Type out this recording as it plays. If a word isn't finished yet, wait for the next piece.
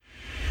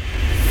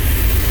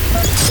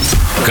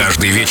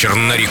Каждый вечер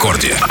на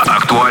рекорде.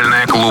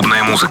 Актуальная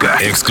клубная музыка.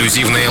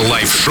 Эксклюзивные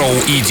лайв-шоу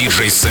и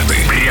диджей-сеты.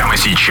 Прямо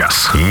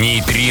сейчас.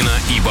 Нейтрино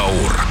и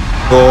Баур.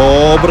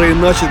 Доброй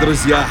ночи,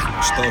 друзья!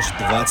 Что ж,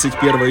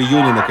 21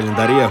 июня на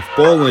календаре, в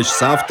полночь,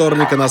 со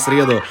вторника на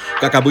среду.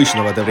 Как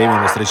обычно, в это время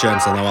мы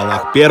встречаемся на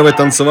волнах первой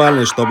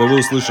танцевальной, чтобы вы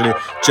услышали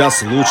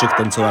час лучших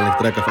танцевальных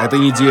треков этой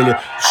недели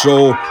в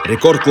шоу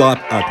Рекорд Клаб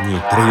от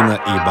Нейтрино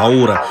и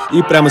Баура.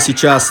 И прямо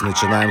сейчас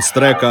начинаем с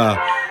трека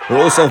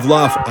Rose of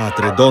Love от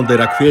Redondo и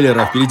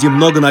Rockefeller. Впереди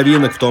много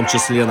новинок, в том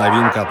числе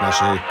новинка от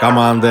нашей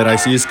команды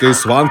российской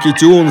Swanky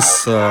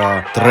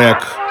Tunes.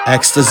 Трек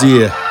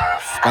Ecstasy.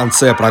 В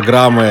конце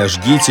программы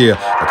ждите,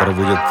 который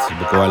выйдет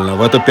буквально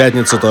в эту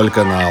пятницу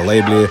только на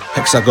лейбле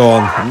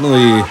Hexagon. Ну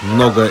и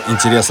много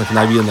интересных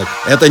новинок.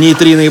 Это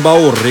Нейтрино и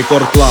Баур,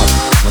 Рекорд Клаб.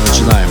 Мы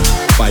начинаем.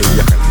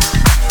 Поехали.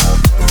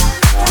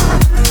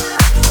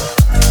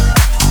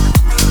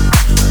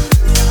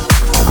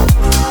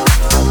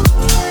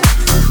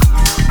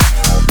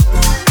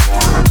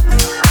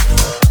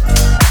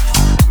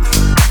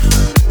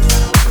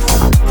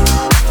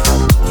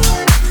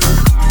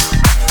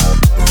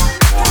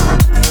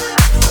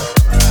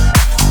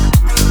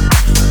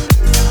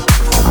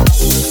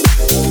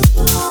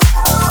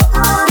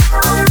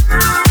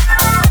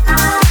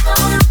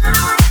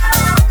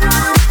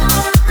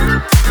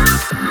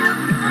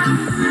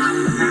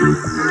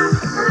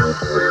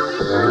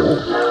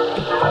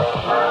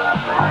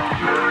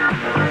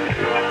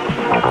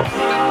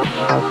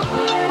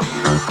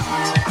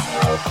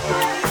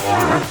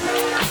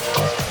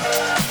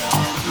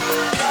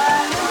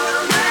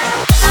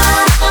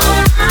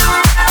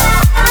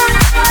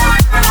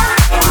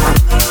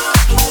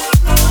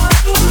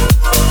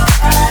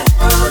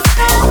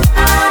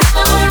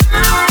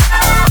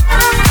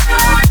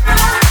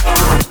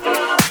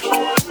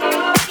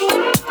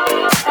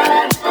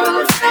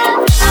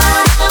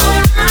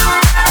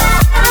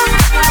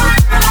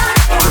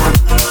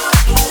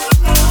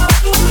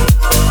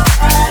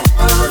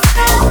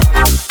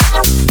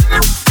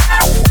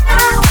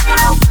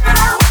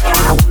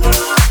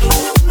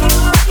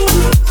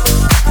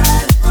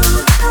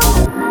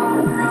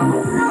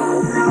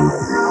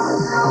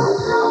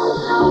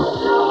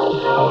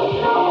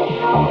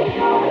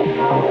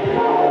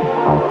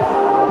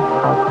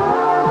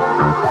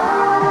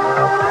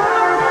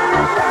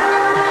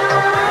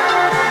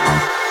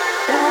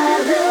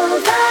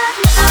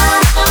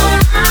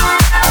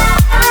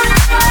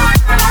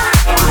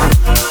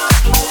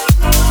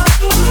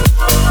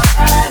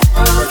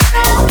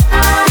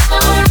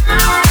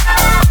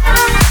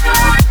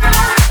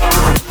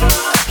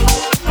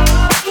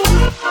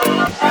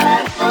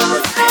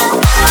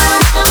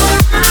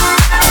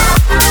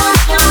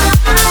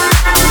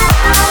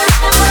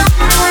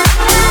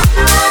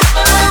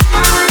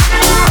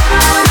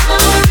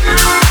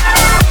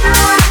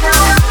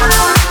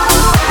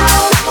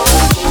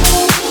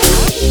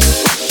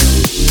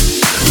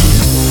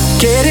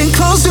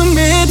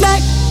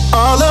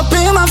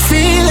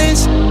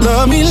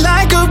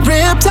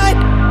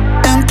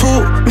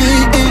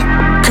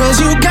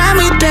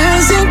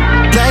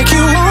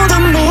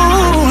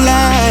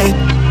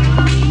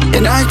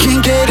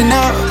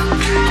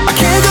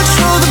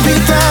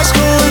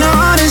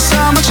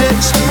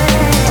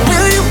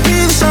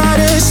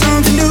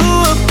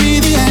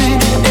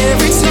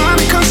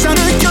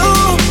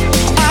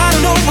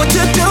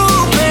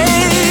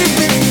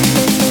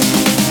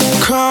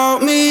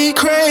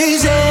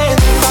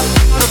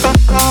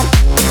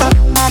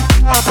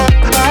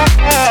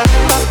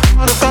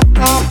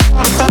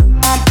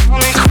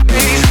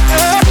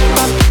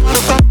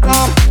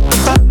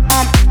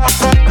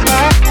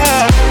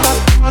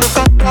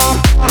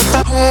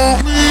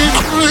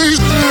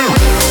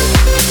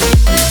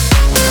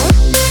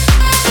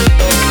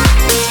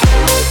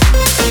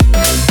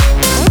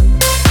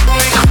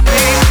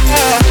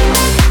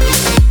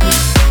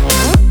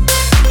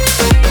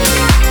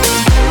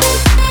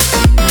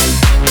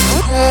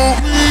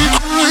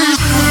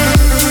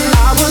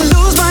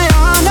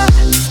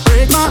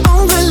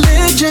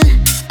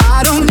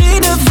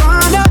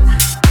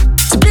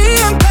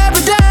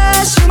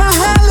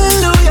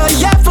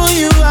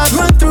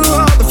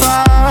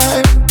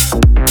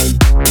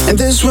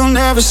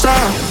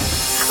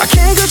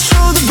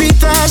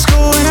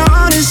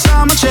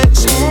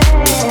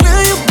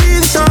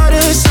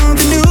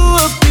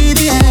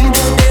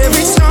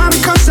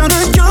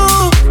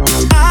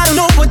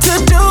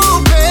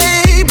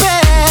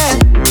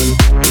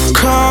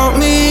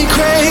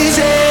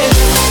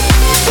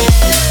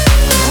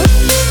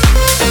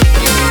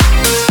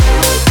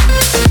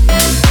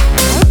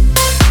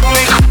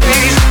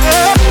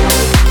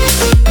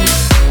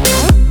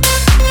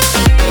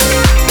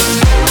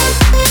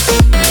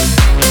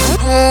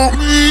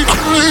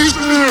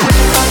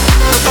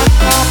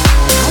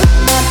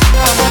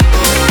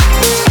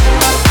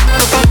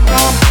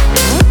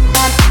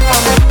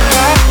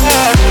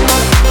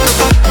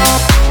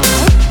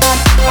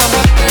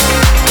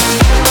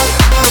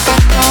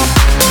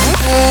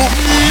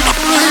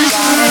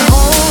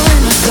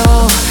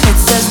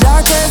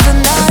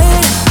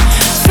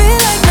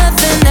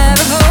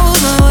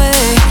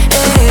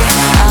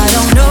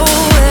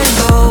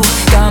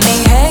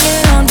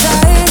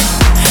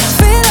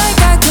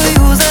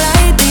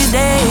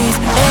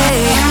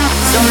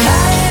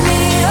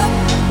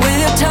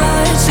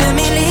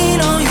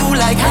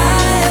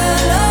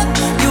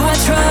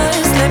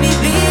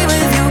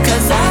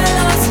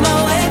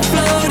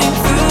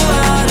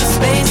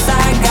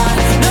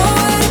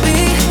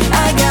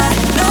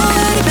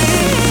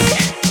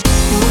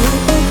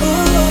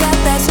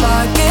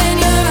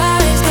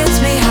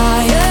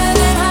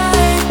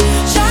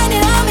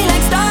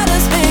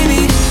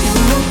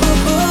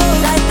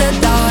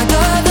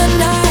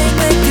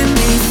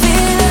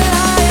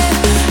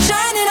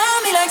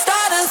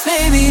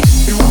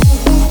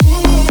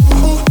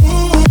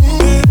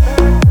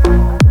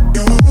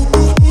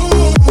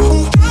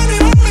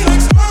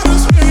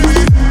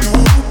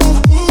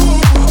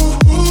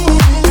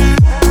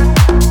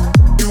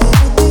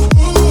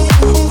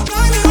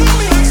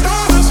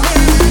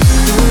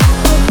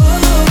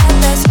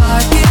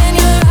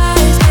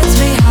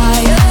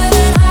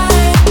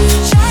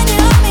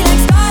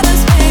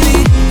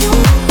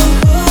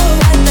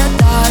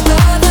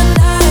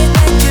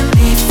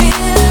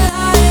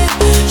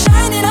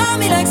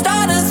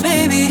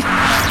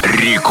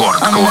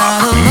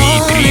 Club.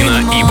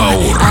 Nejtrino и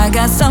Baur. I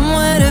got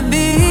somewhere to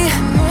be.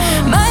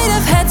 Might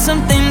have had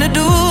something to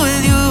do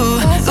with you.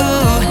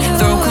 Ooh,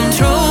 throw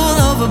control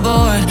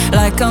overboard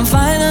like I'm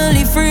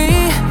finally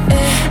free.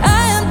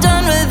 I am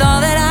done with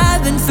all that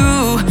I've been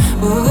through.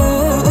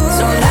 Ooh,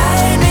 so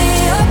light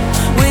me up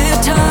with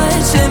your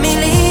touch. Let me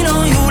lean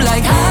on you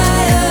like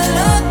higher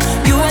up.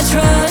 You I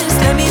trust.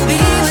 Let me be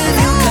with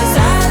you 'cause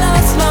I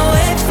lost my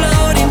way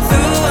floating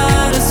through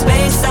outer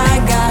space. I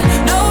got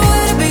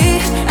nowhere to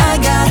be. I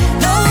got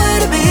nowhere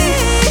to be.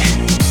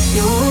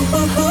 You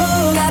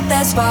got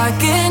that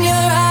spark in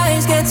your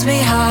eyes, gets me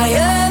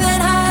higher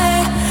than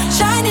high.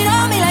 Shining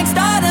on me like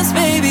Stardust,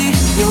 baby.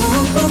 You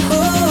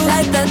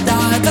light the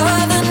dark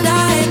of the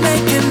night,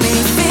 making me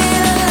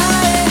feel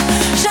alive.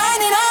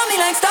 Shining on me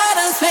like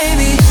Stardust,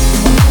 baby.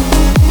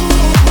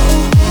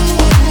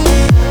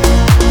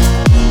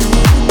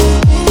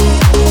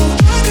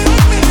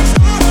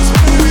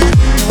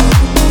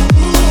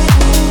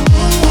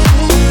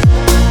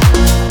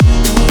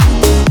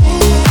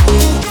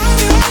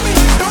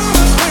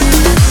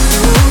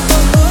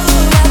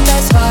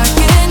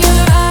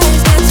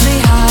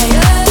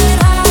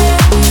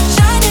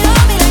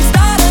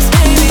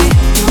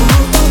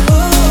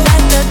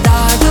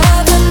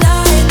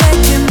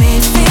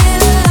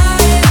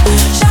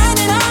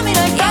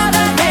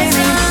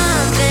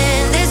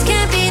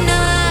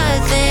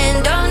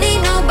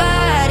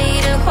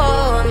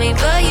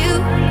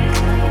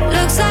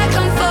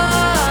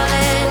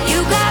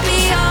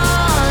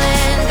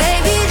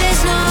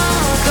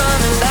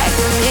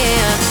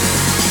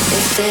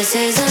 This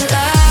isn't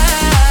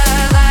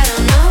love, I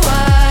don't know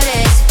what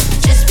is.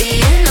 Just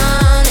being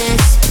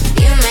honest,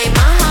 you make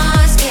my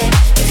heart skip.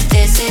 If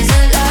this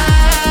isn't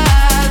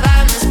love,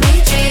 I must be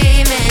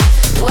dreaming.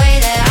 The way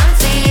that I'm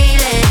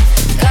feeling,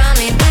 got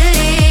me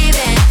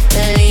believing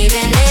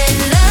in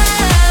love,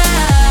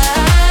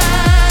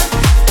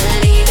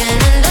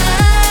 believing in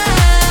love.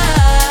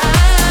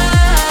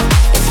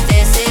 If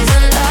this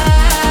isn't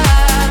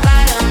love,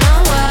 I don't know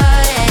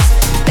what is.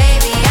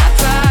 Baby, I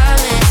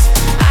promise,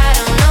 I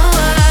don't know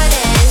what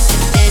is.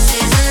 If this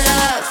isn't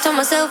love, told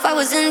myself I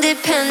was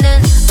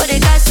independent, but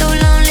it got so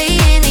lonely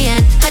in the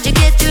end. How'd you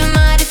get through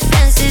my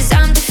defenses?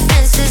 I'm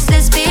defenseless,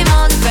 let's be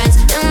more than friends.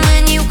 And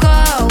when you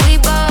call, we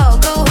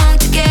both go home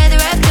together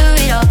after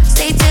it all.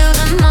 Stay till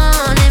the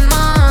morning,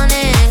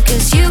 morning,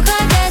 'cause you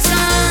got that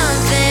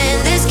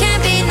something. This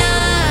can't be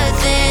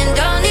nothing.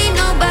 Don't need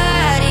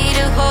nobody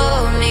to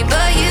hold me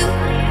but you.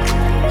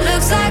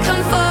 Looks like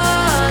I'm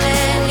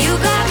falling. You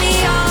got me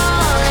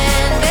all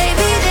in.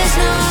 Baby, there's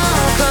no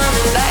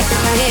coming back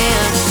from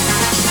here.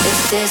 If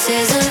this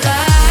isn't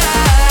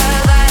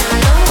love, I don't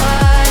know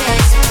what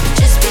is.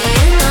 Just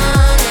being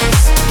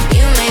honest,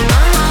 you make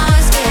my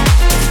heart skip.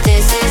 If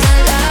this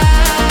isn't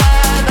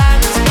love, I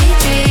must be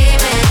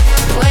dreaming.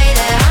 The way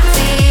that I'm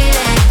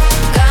feeling,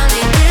 got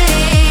me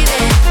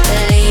believing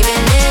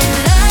in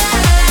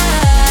love,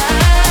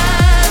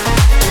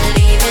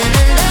 believing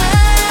in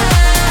love.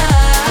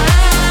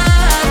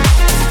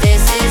 If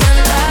this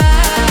isn't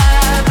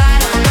love, I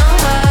don't know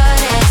what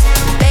is.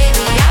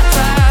 Baby, I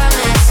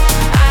promise,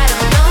 I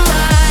don't know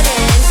what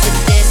is. If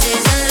this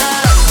isn't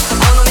love.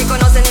 Aún no me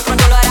conocen ni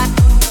pronto lo harán.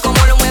 Como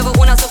lo muevo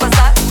una su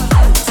pasar.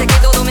 Sé que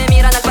todos me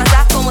miran al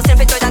pasar. Como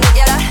siempre estoy dando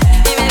que hablar.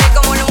 Y me ve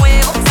como lo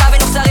muevo. Saben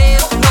no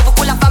exagero. No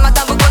busco la fama,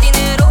 tampoco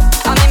dinero.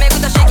 A mí me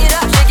gusta shake it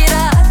up, shake it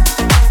up.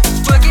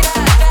 Twerk it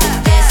up.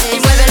 Y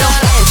muévelo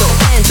lento,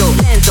 lento,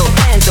 lento,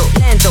 lento,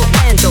 lento,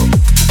 lento.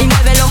 Y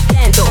muévelo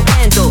lento,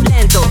 lento,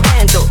 lento,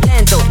 lento,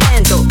 lento,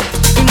 lento.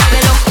 Y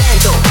muévelo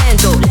lento,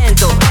 lento,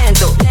 lento,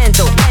 lento,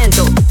 lento,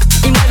 lento.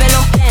 Y muévelo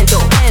lento,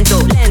 lento,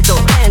 lento,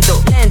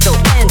 lento, lento,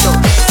 lento.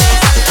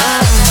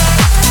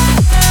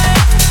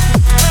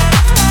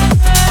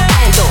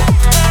 Lento.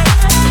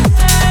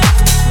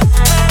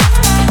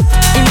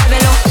 Y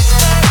muévelo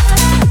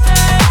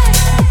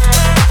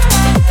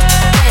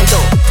lento.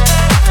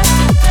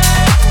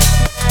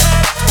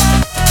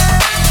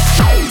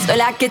 Soy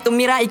la que tú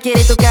miras y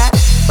quieres tocar.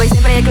 Voy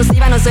siempre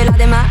exclusiva, no soy la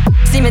demás.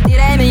 Si me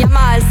tira y me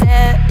llama al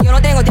set, yo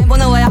no tengo tiempo,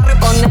 no voy a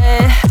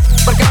responder.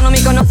 Porque no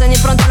me conocen ni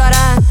pronto lo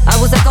harán.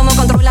 Abusar como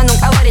controlan,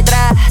 nunca voy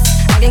detrás.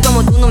 Alguien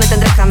como tú no me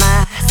tendrás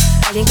jamás.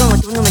 Alguien como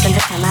tú no me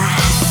tendrás jamás.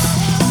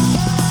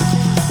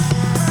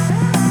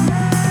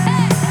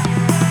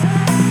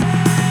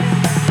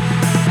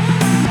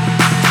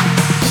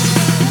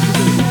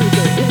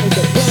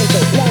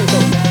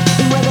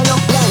 Y muévelo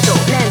lento,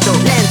 lento,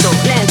 lento,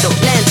 lento,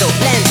 lento,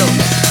 lento.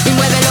 Y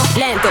muévelo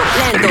lento,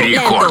 lento,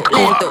 Рекорд lento,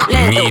 lento, Клаб.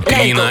 lento,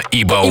 Nejtrino lento. и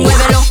Y Baur.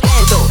 muévelo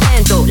lento,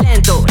 lento,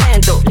 lento,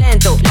 lento,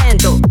 lento,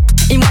 lento.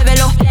 Y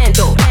muévelo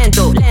lento,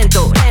 lento,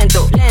 lento,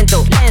 lento,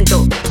 lento,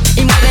 lento.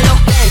 Y muévelo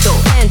lento,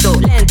 lento,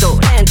 lento,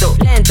 lento,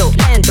 lento,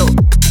 lento.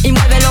 Y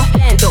muévelo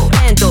lento,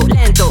 lento,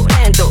 lento,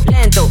 lento,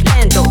 lento,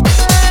 lento.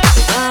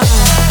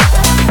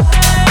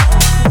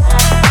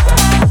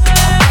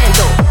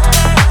 Lento.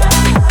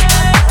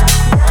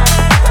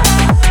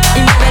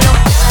 Y muévelo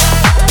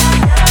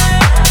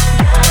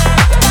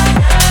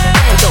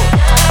lento.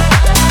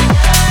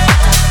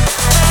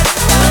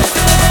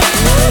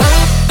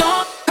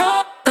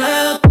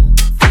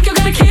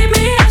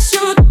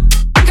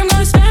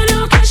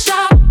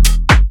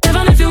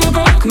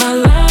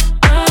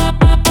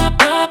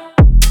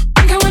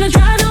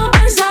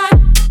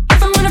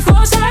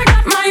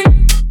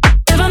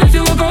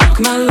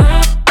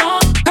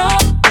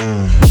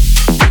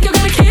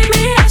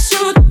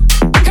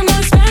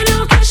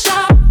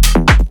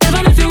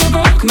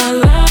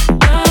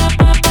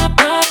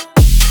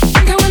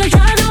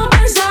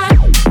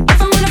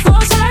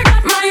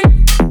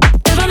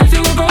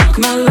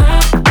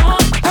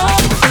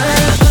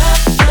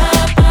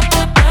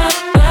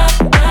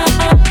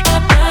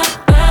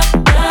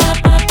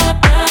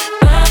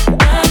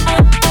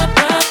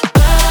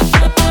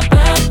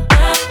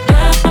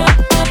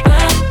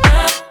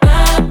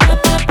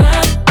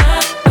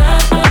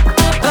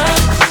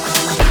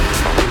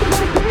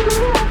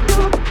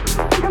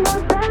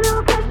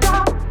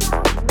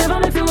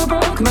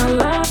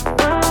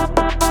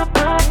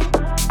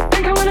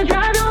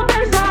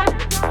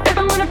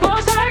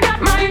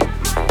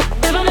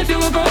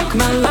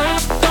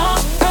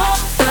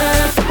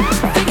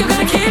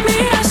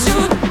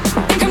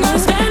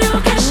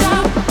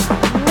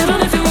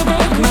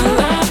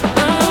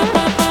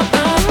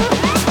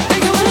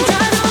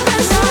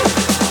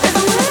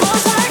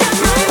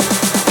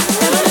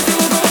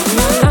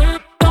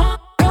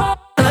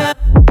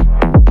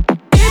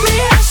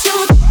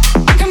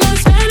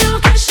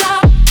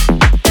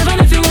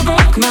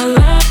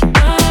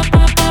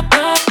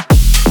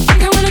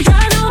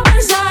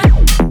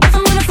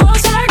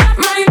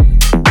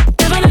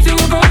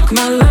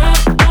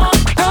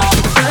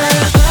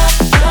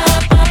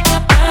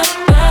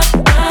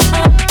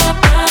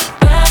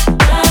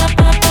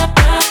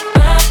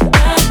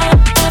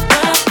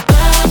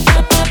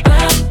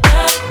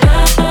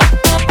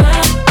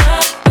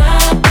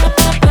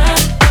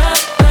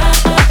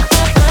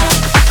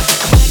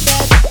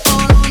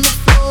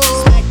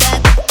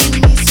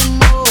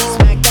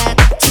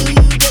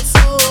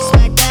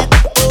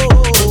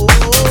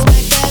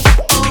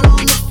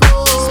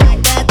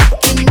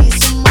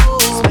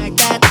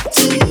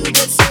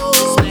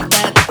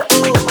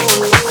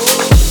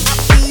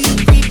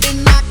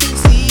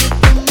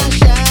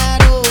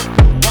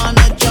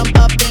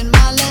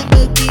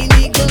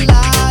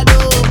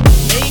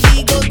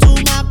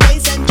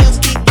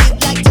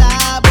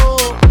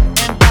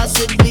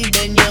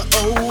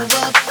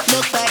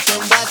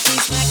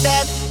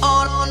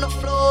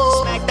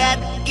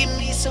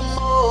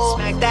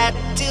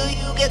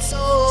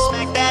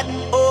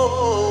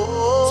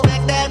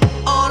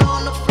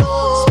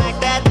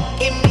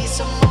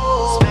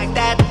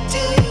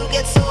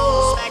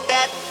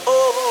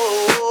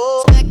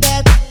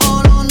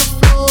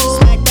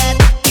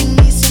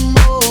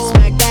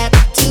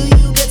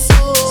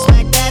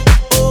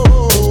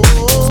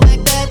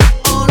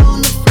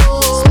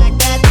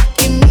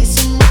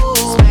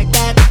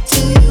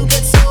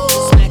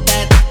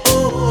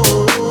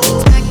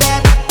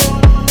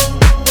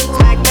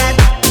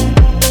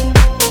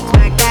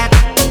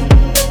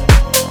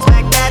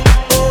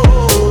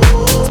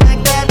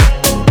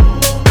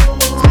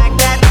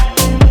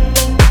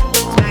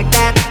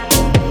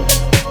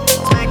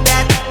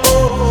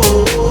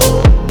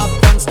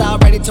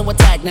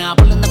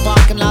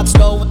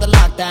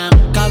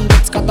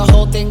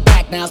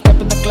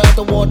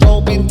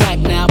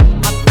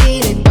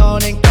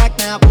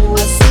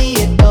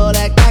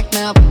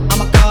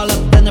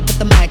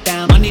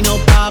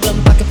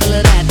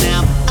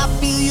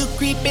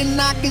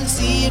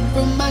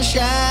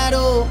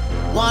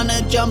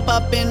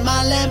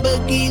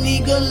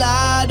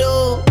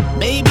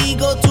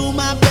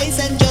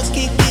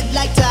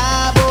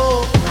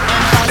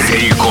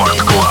 Рекорд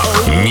Клаб.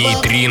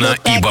 Нейтрино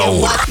и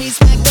Баур.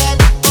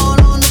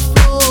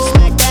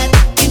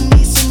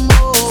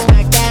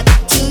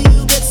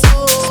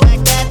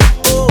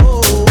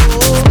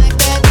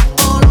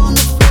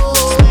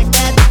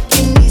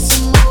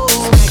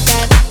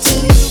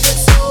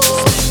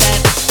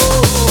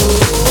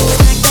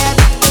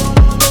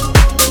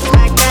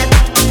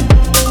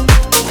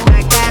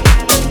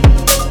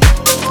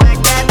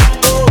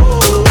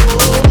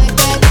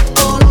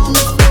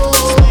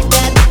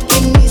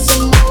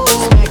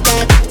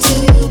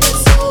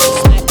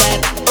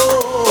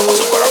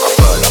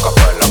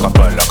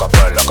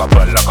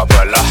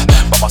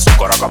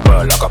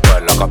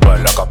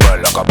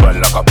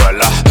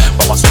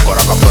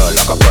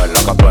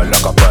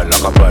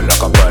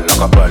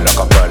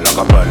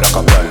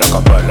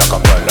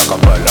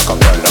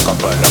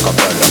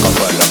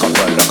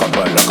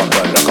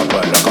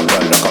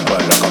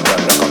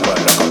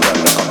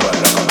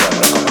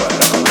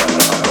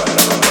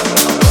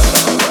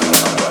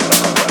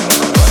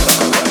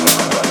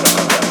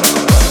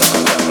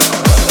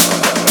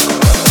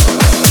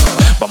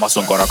 Vamos a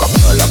un coro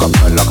capella,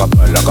 capella,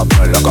 capella,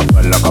 capella,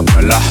 capella,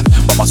 capella.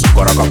 Vamos a un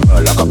coro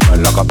capella,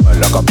 capella,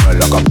 capella,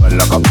 capella,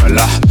 capella,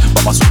 capella.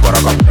 Vamos a un coro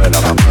capella,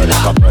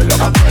 capella, capella,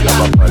 capella,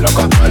 capella,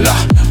 capella.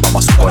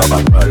 Vamos a un coro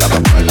capella,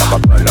 capella,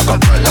 capella,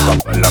 capella,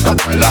 capella,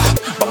 capella.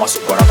 Vamos a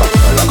un coro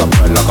capella,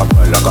 capella,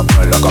 capella,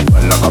 capella,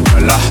 capella,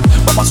 capella.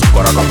 Vamos a un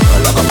coro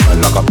capella,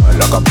 capella,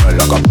 capella,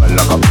 capella,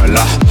 capella,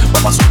 capella.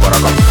 Vamos a un coro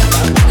capella.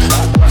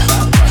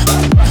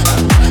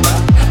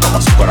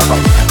 Vamos a un coro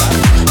capella.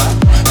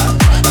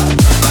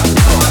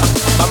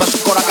 Vamos a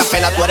cora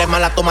capela, tú eres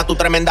mala, toma tu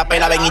tremenda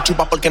pela. Ven y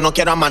chupa porque no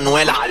quiero a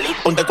Manuela.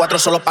 Ponte 4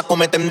 solo pa'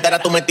 comerte entera.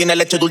 Tú me tienes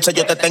leche dulce,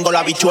 yo te tengo la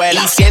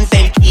habichuela. Y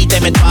siente el ki,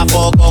 te meto a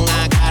focón.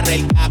 Agarra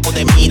el caco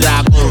de mi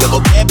dragón.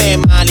 Luego bebe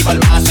mal y pa'l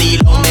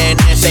vacilón. En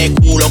ese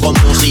culo con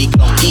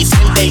musicón. Y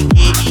siente el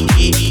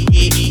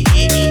ki,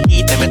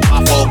 te meto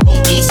a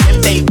focón. Y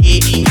siente el ki,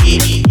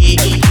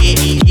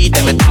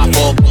 te meto a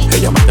focón.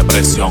 Ella mete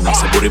presión,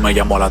 asegura y me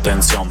llamó la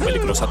atención.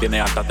 Peligrosa,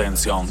 tiene alta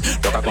tensión.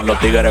 Toca con los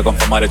tigres con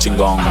fama de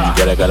chingón.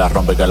 Quiere que la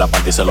rompa y que la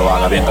party se lo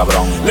haga bien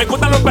cabrón. Le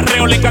gustan los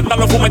perreos, le encantan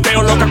los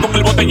fumeteos. Loca con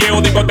el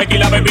botelleo, digo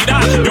tequila bebida.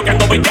 Yo que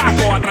ando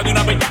bellaco, atrás de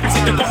una bellaca. Si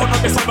te cojo no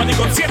te salva ni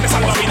con 7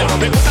 salvavidas.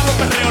 Le gustan los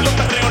perreos, los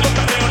perreos, los perreos, los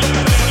perreos.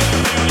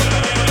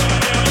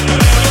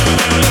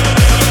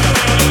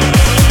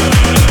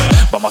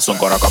 Vamos a un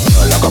coro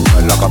capella,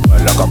 capella,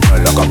 capella,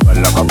 capella,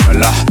 capella,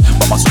 capella.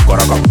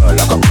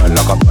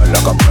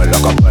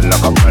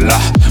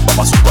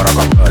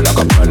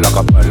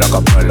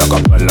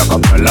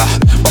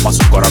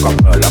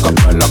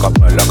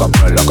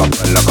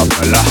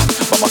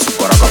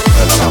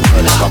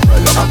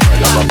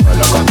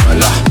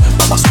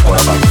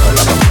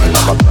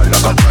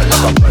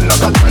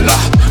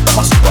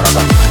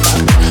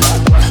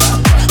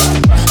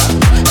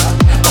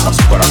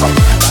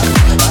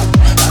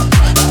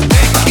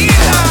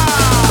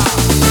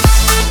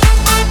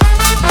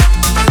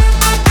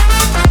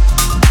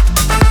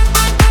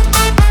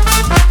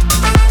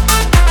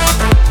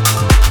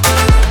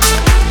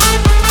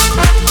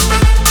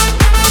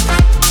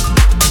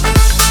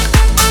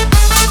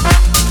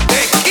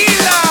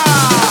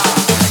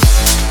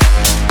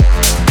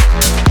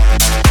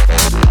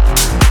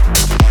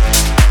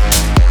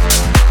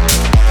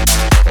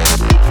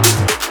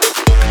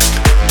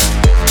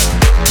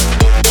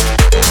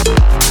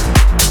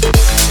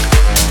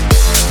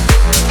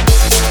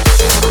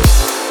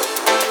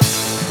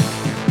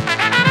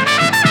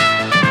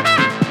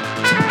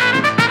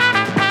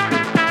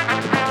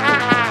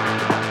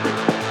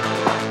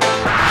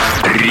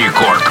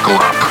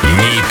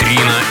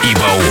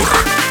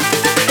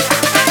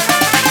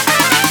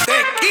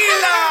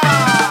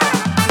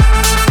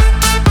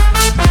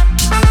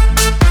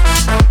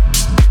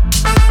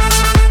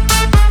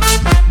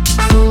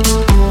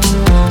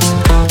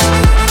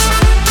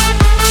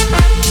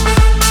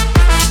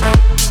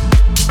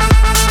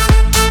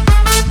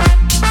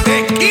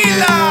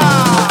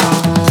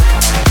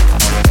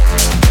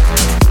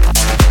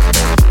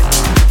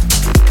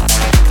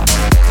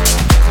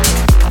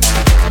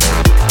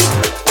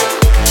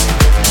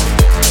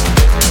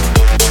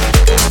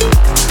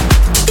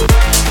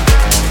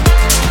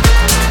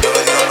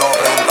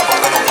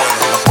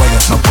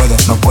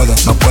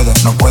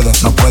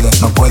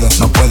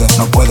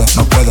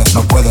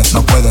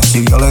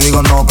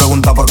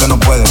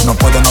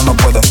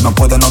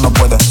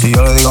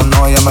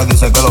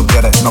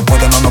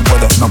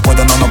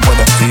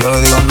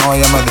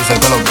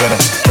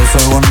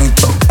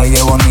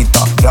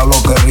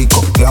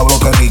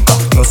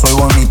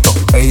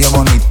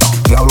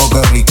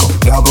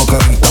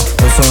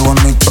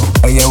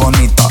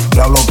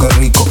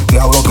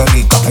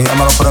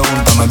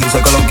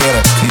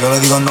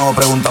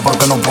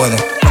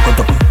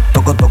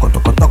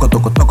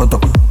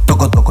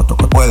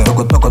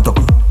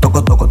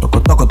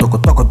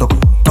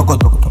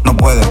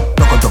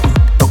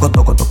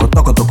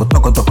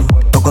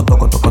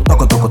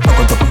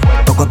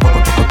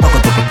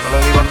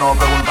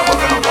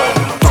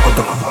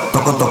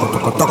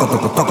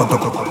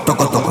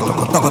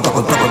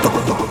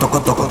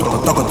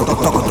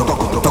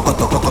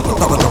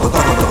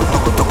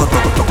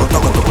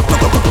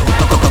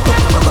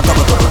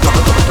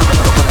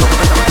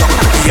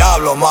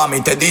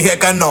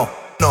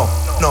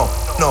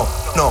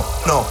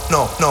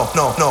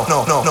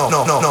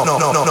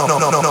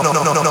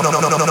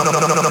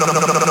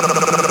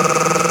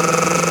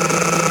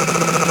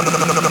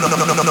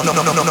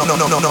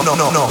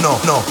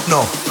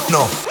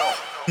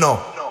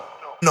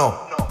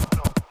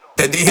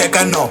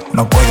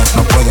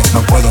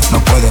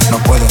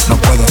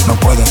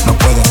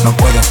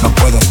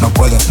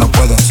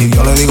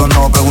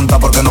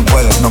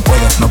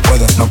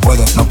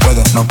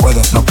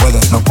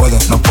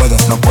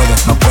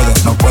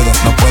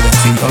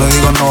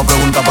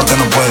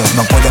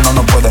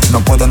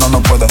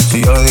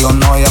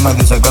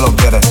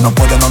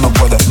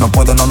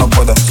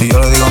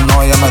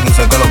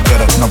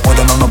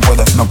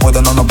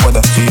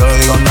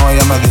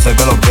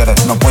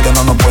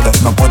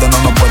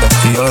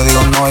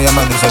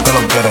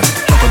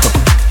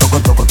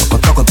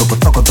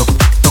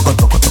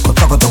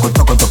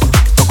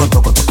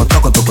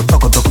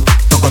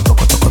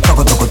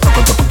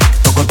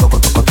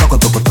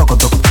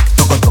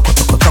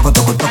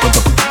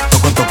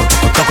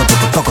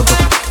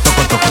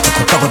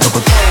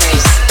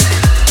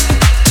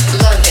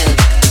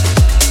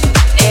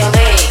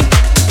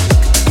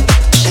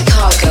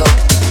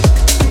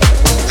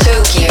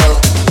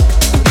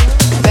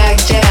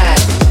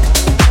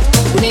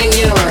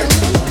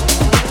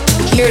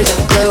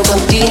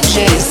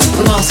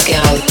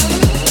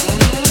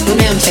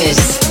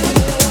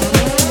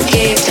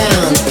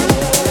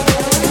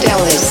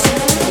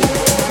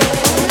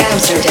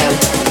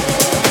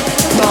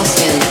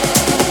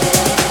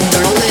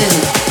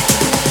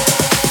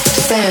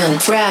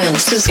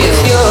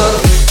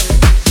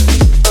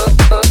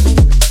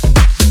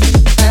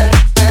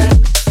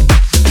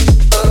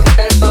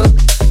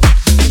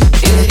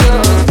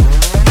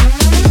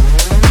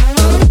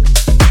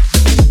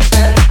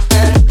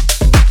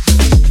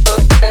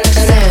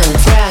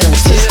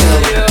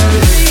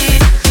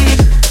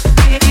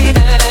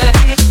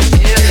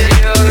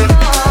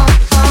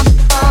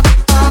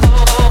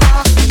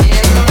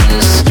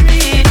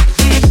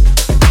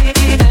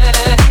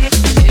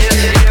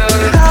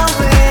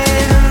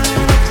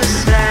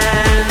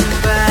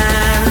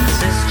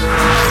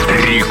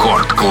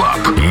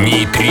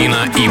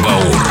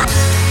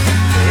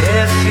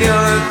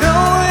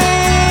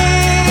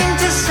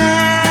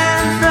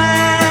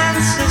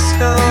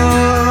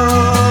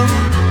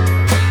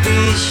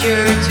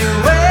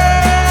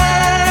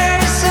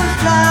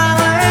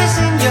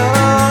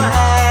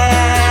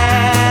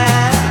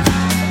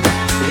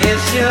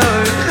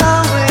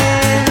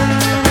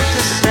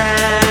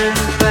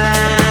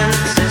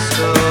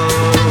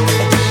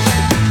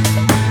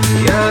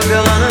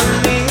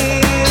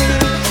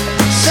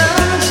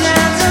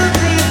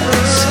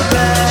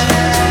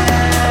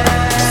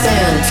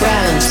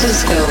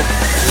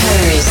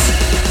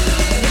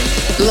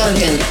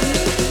 London,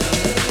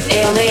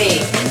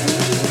 LA,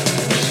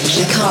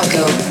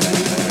 Chicago,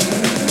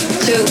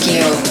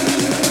 Tokyo,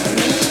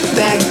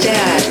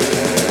 Baghdad,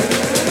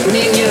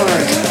 New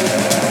York.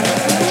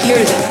 Hear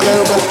the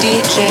global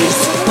DJs,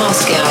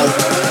 Moscow,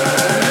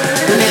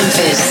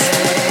 Memphis,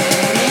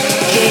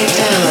 Cape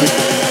Town,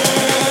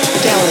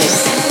 Dallas,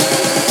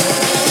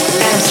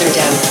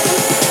 Amsterdam,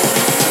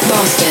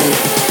 Boston,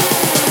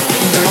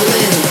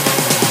 Berlin,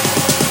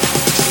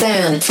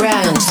 San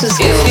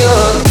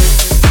Francisco.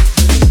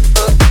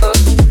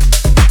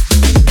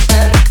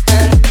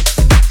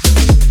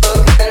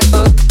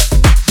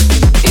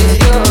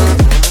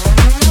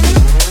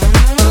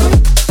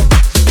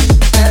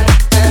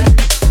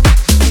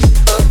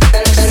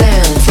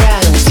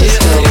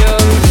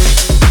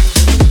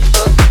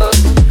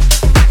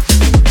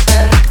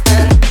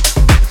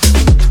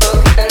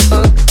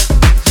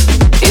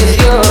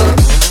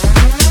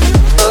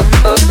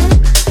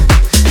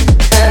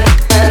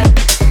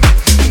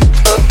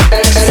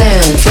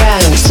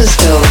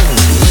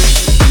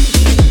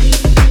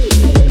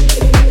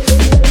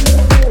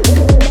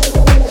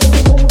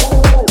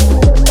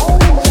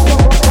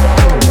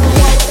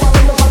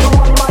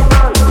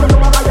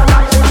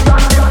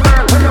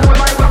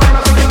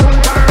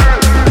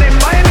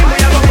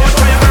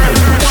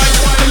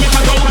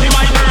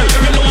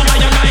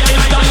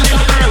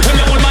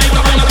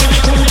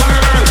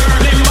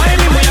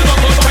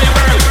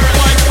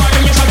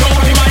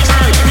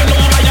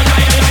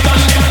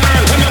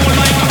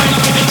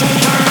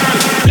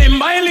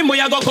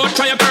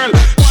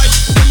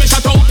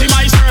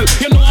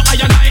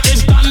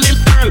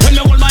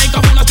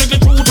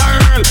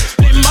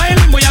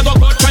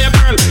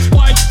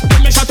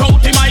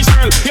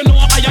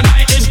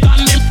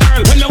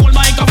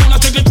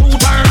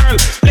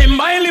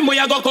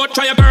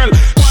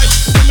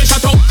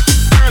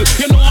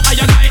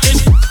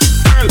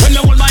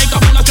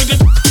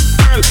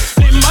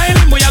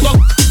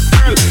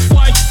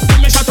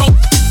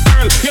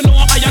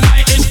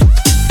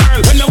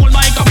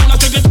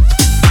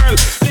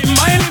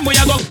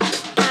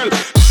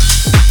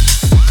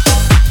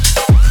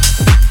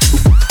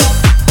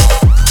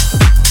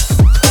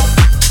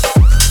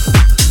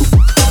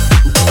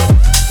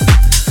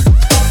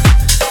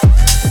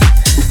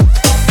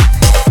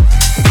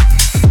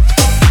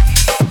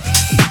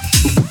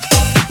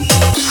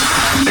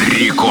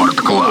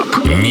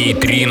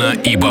 Nejtrino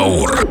и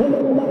Baur.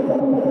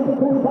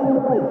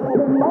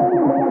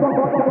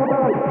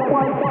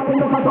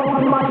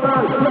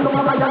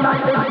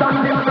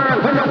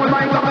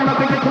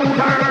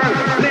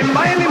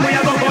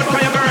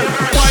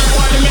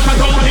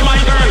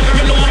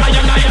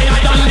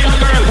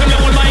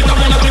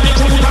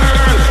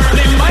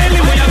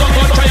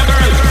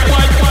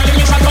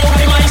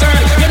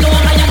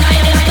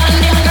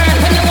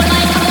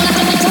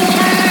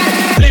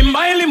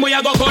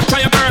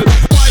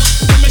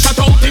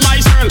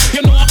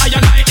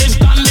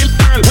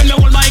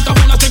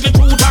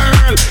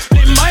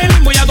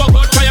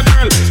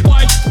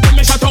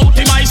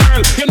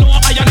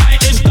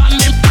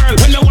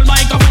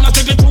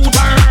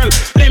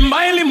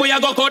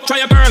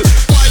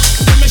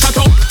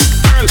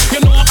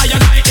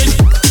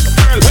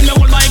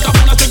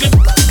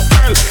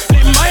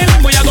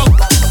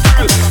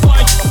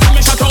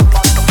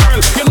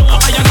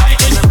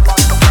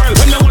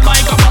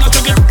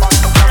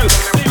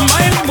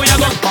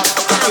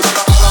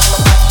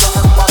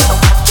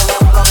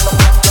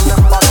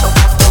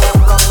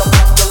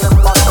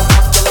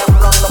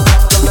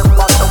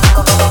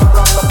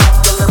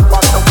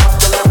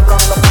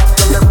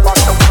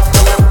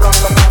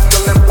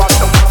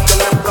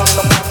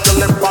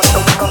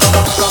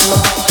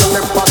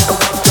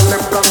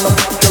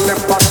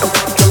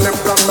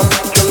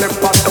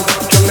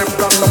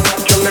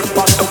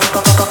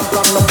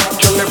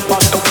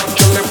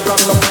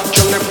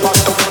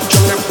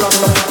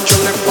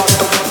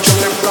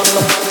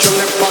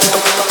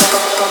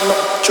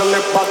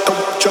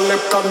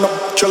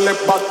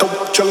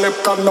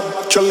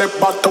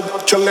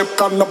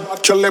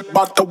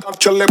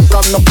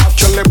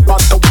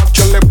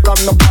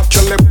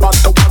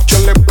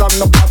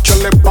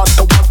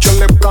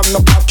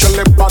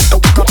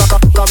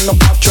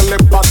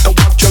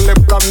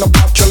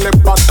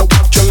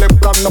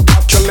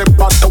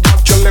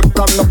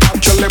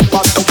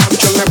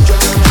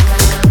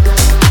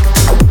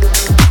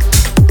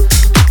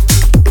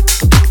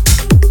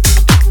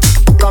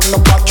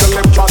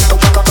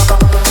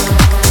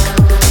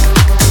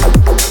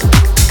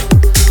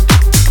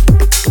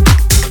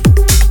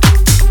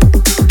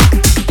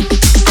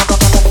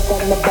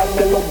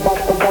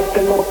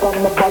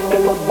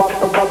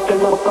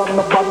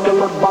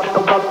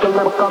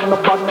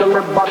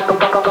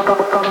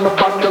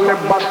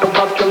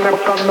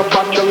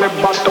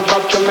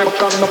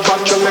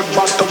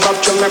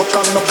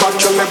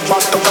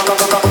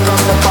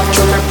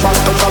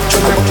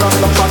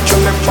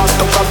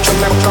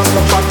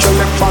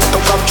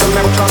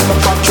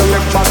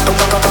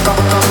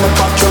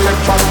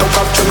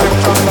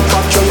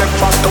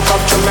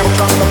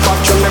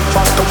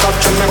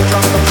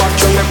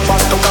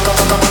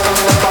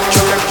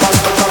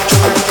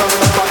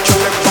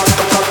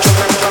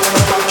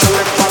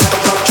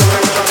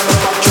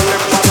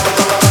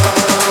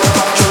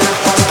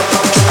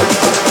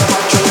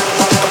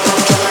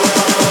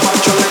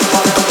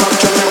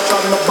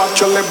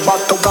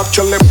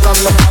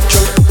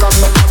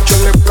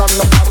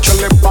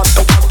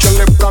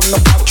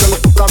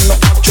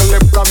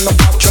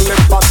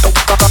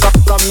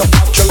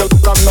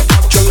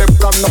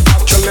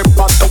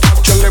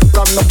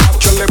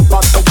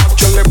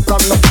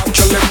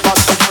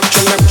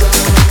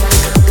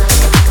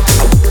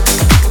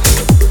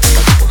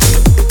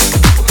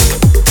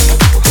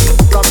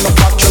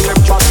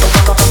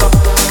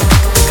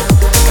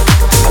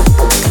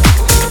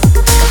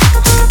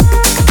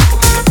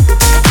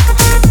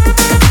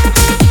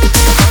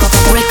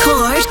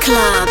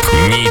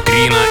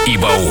 Nejtrino и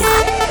Baur.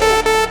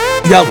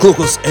 Я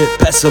Клукус и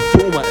Песа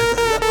Пума.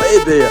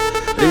 Это Baby.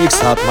 Ремикс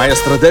от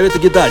маэстро Дэвида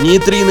Гита,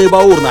 Nejtrino и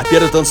Baur на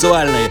первый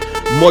танцевальный.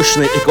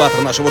 Мощный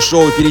экватор нашего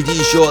шоу. Впереди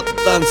еще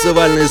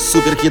танцевальные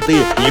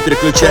суперхиты. Не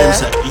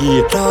переключаемся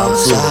и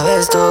танцуем.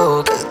 Sabes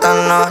tú que esta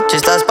noche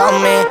estás pa'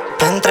 mí.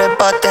 Entre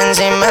pate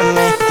encima de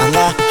mí.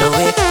 Anda, yo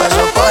vi,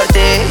 paso por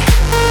ti.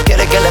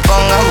 Quiere que le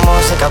ponga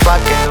música pa'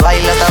 que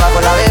baile hasta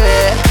abajo la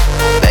bebé.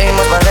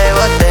 Bebimos par de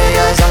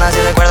botellas y aún así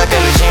recuerda que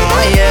lo hicimos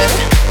ayer.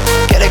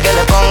 Quiere que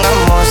le ponga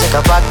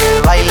música pa'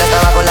 que baile hasta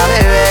abajo la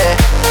bebé.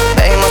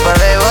 Bebimos par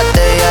de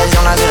botellas y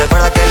aún así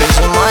recuerda que lo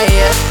hicimos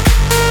ayer.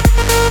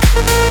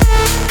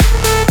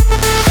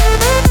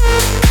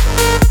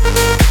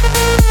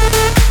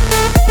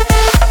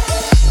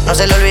 No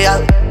se le olvida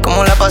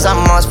cómo la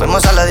pasamos.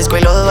 Fuimos a la disco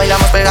y los dos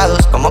bailamos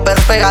pegados, como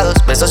perros pegados,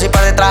 besos y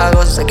par de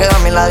tragos. Se quedó a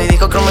mi lado y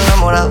dijo que me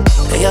enamorado.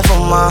 Ella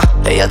fuma,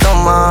 ella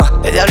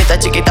toma, es diablita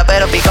chiquita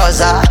pero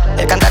picosa.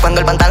 Él canta cuando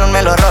el pantalón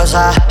me lo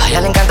rosa. A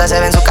ella le encanta, se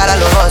ve en su cara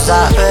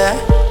lujosa.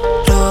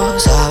 Pero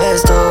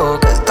sabes tú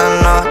que esta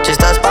noche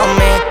estás pa'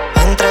 mí.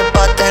 Entre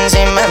pate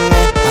encima de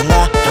mí.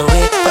 Anda, yo vi,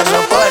 paso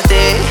por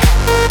ti.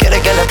 Quiere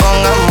que le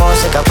ponga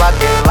música pa'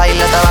 que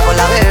baile hasta abajo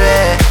la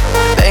bebé.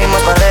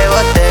 Bebimos par de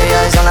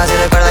botellas y aún así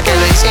recuerda que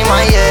lo hicimos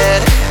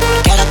ayer.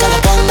 Quiero que le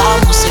ponga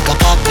música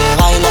pa'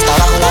 que baile hasta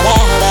abajo la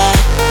bebé.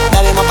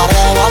 Bebimos par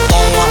de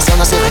botellas y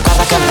aún así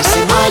recuerda que lo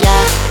hicimos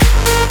ayer.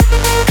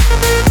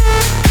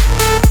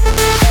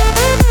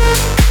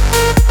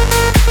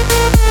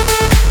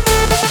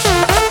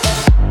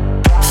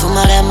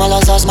 Fumaremos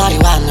los dos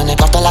marihuana en el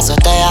cuarto de la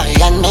azotea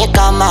y en mi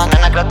cama.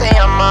 Nena, creo que te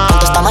llama.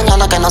 Juntos esta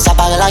mañana que no se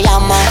apague la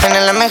llama. En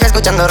el MG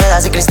escuchando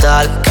ruedas y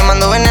cristal,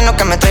 quemando veneno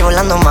que me trae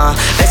volando más.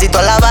 Besito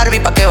a la Barbie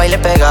pa' que baile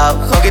pegado.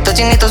 Ojitos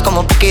chinitos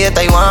como Puki de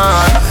Taiwán.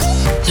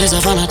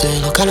 Desafánate,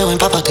 lo que luego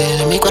empápate.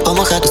 De mi cuerpo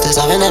mojado, usted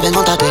sabe, ven,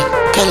 montate.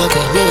 Que lo que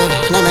mi bebé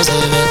no me se ve.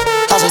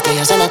 Las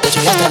estrellas en el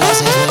techo y hasta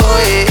las ve.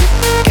 Uy,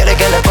 quiere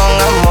que le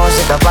ponga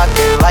música pa'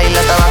 que baile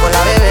hasta abajo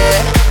la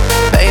bebé.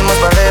 Bebimos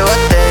par de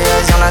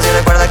botellas y aún así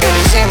recuerda que lo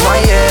hicimos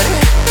ayer.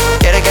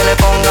 Quiere que le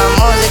ponga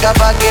música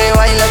pa' que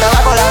baile hasta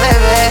abajo la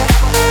bebé.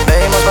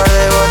 Bebimos par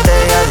de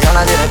botellas y aún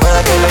así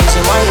recuerda que lo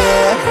hicimos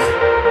ayer.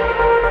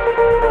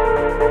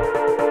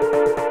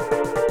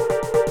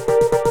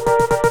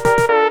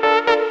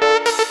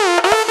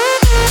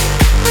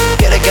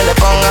 Que le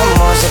ponga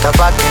música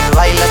pa' que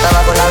baile hasta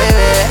abajo la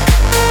bebé.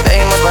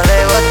 Bebimos par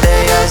de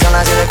botellas y aún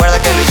así recuerda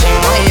que lo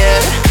hicimos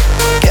ayer.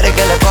 Quiere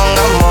que le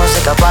ponga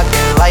música pa' que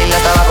baile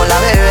hasta abajo la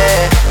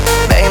bebé.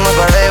 Bebimos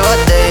par de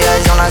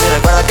botellas y aún así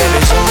recuerda que lo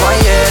hicimos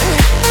ayer.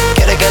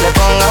 Quiere que le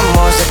ponga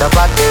música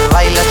pa' que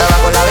baile hasta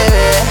abajo la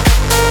bebé.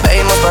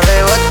 Bebimos par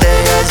de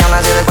botellas y aún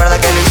así recuerda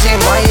que lo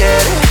hicimos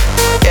ayer.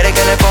 Quiere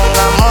que le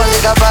ponga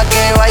música pa'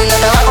 que baile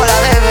hasta abajo la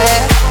bebé.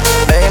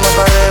 Bebimos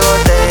par de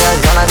botellas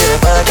y aún así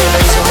recuerda que lo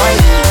hicimos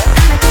ayer.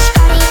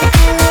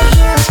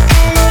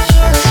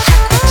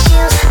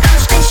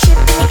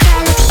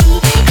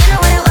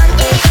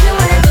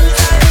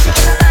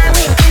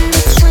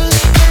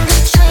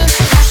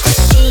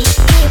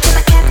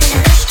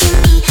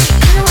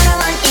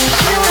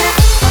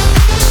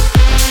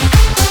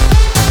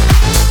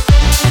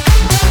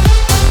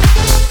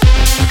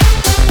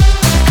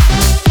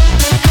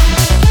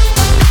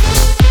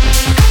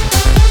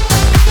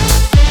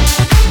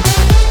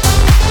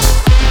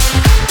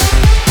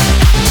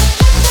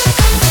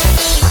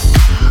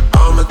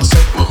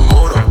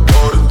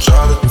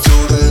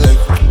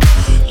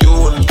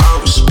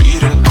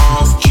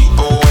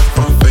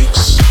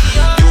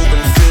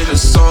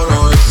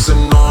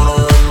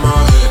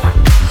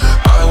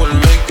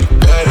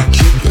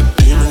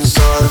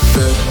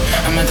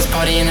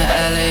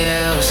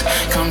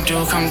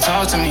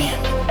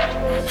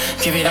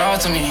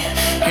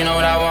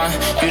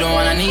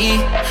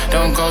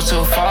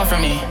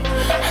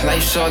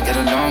 Short, get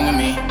along with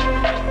me.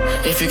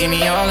 If you give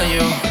me all of you,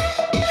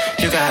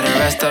 You got the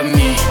rest of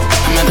me.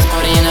 I'm at this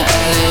party in the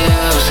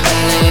LAOs.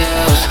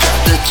 Got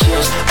the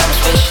chills. I'm a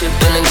spaceship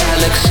in a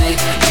galaxy.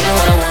 You know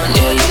what I want,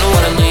 yeah, you know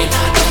what I need.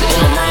 Losing in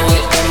my mind,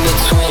 we're in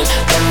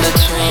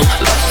between.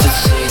 Lost at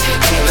sea.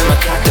 Can't be my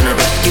captain to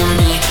rescue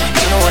me.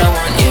 You know what I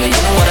want, yeah,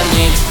 you know what I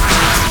need.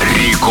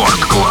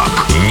 Рекорд Клаб.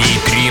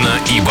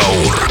 Нейтрино и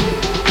Баур.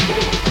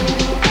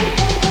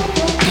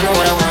 You know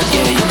what I want,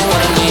 yeah, you know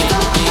what I need.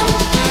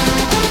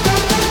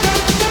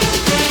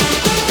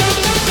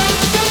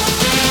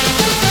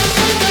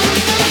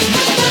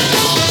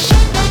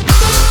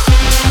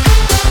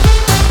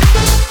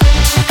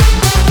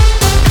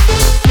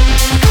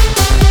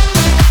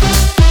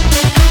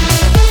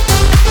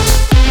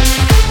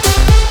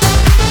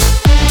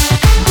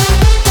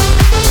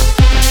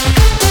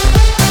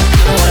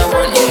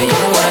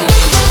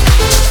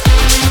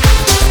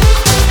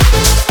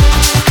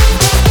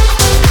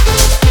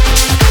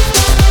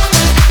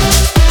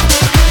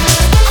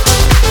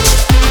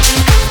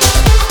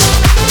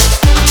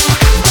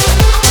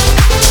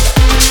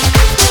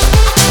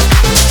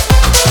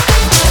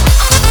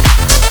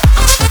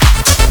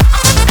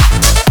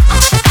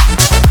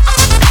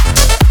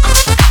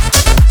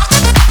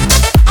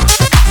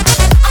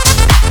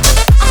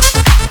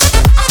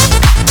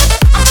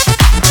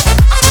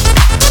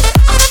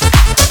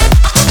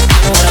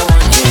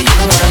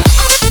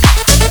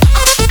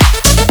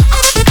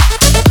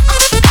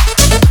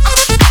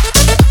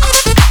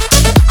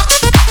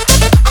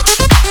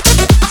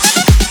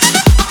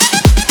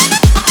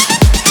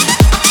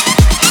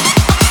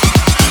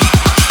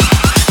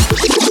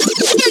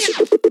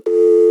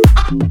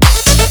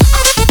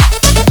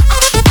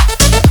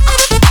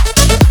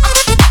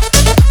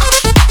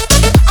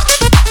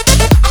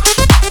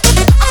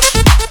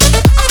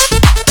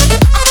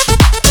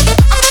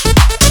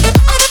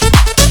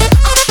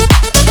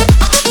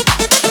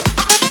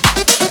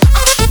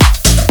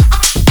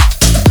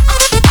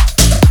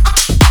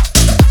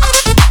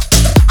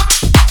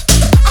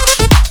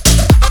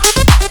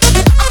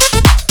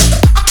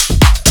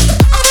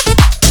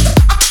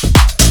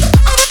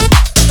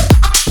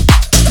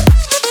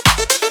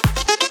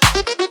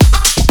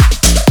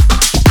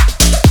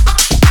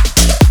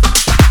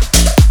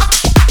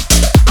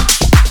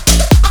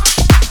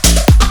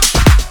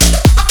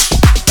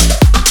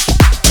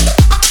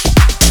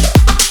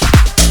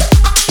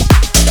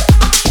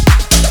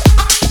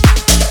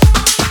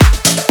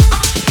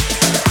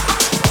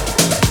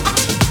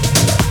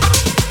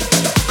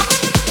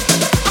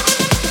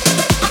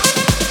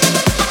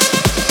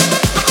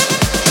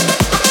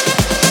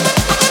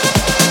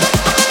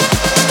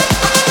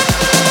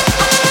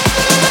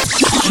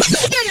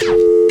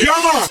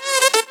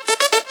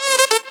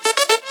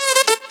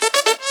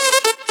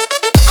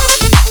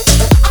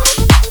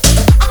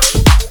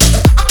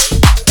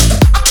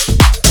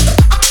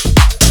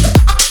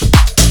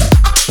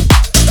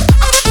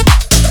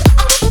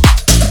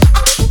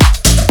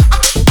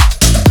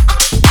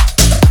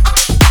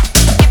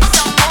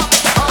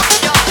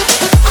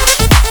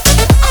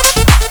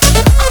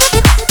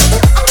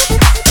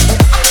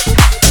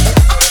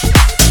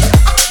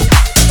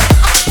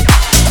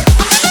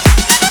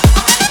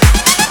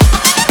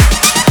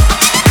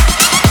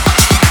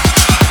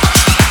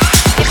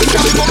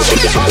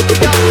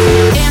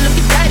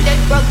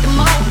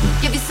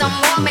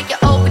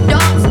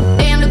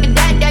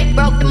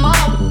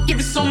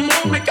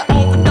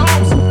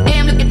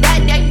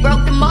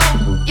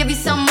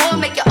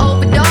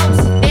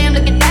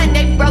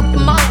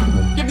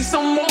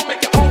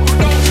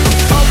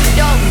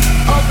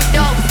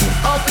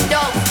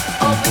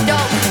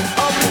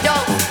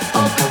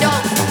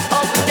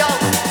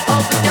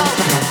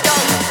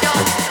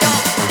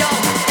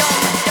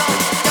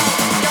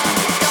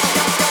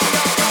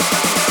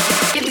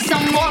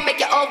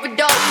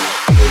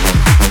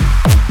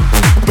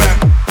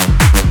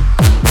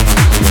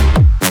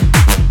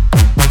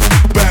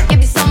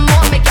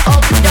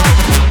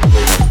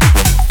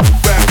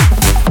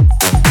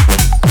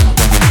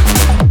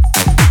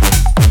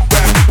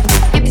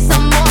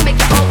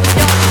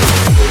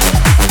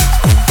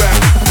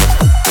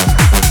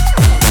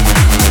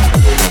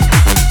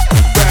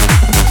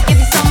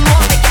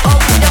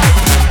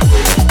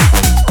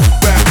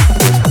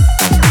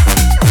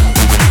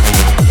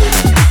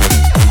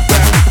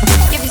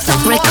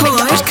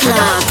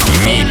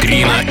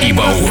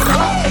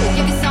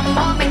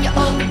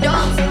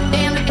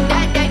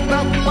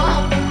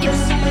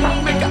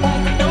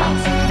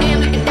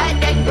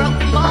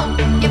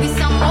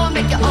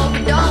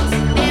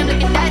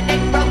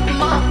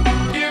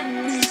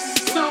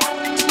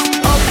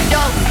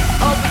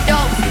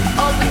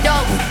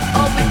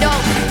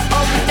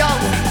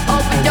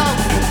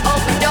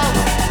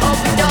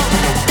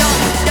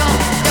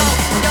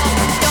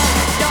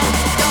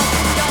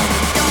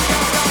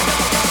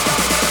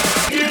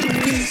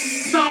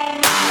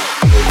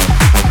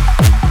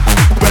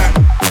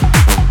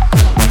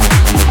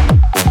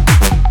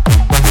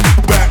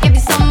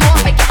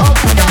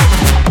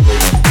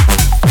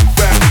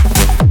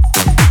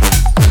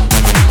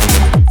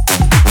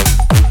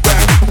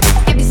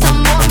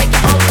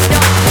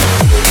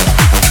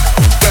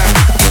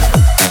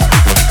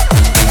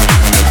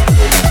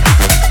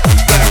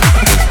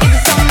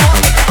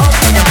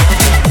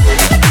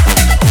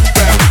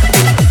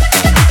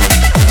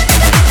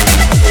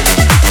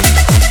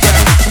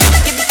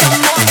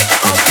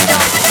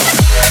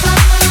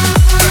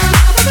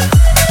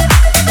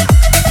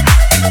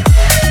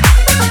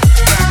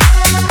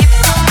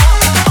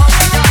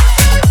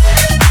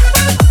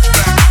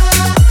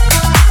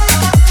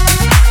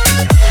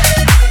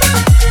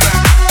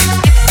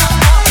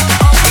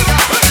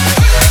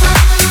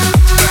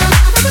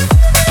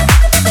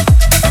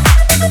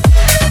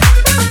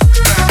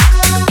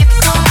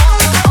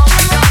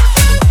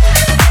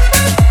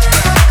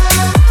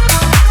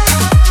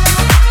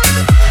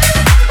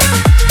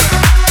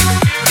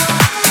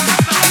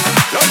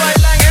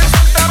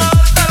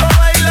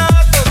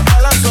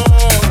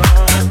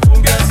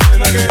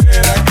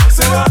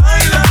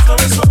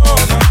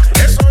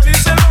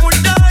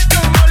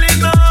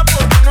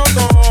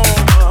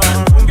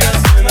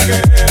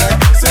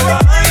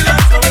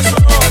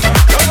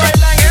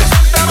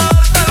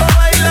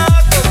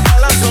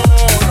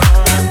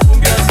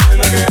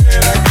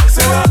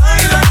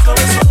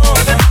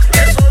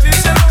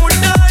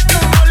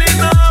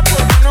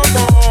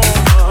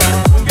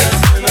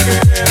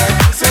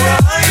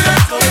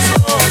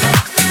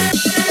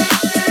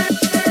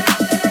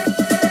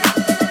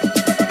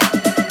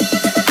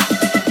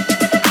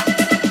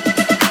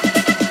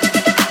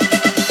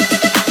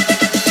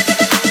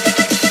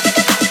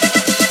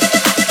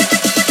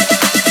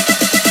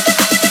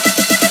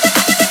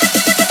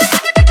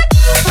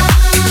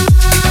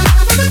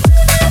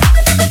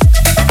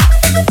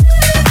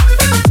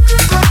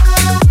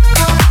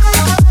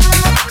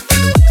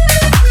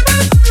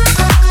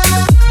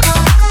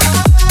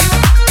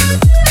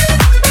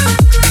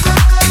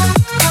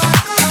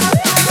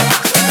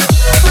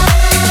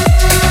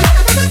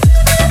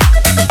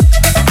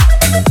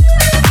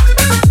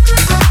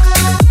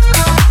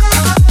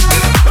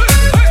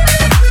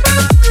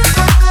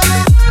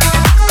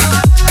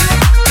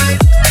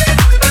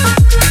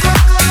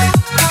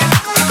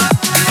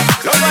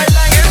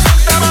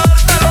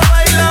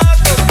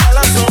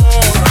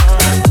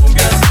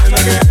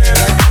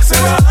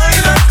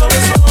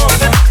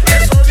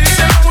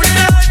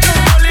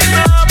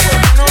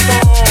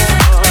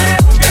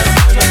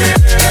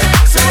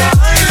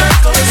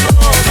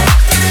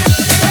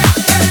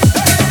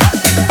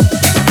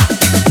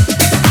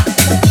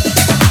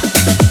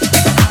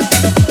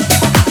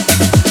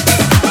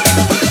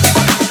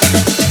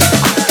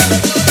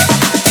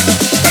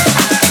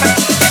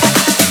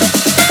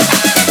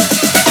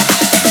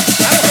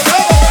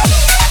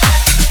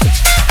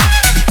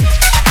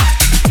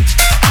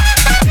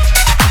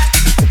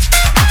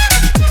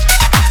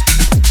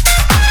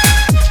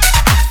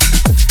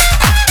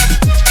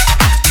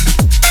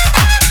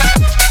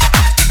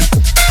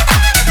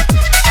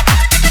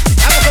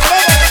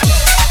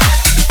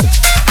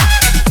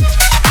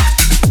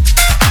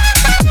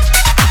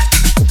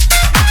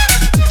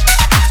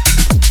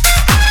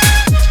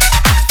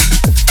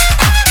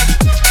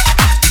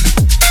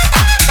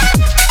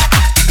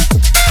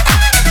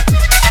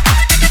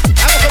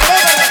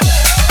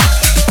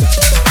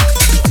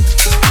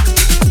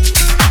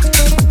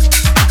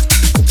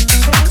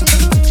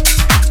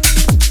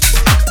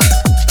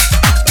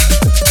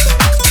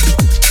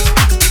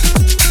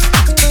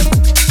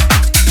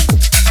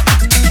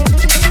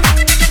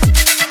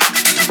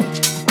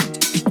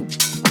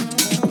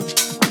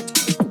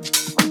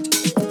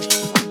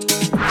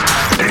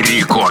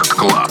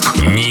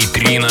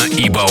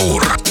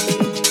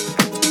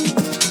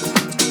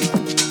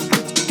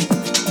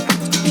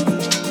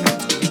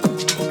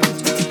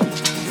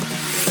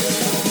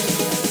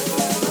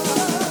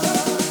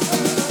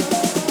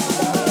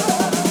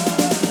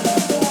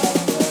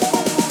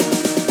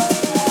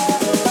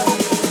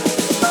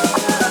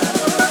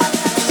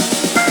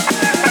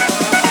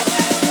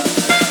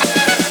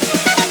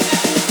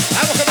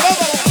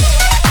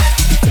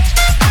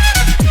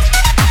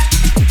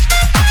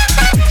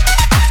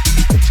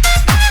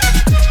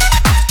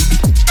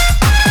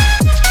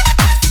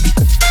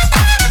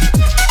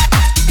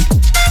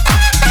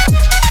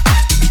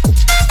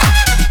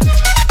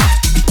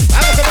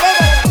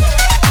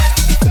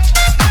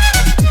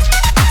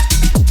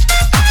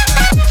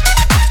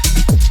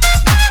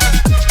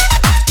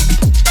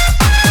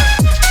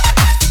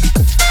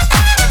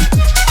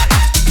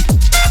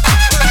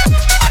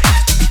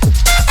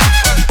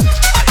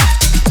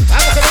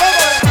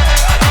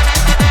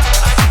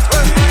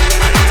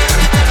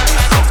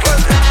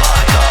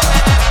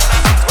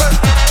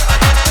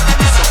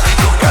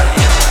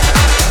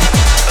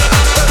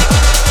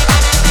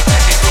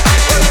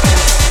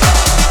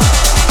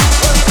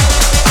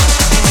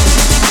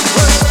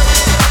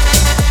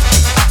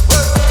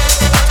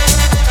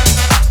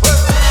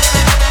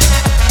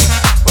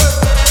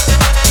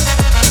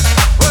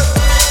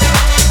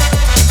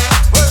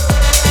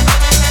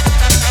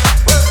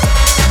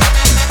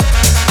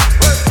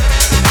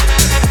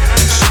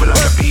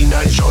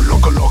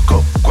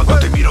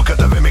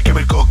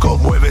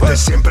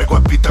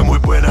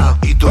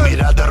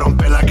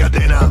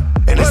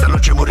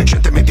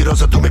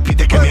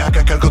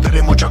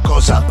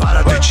 cosa.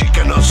 Párate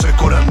chica, no soy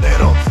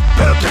curandero,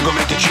 pero tengo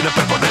medicina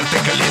para ponerte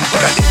caliente.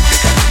 Caliente,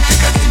 caliente,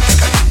 caliente,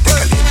 caliente,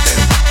 caliente.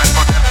 Per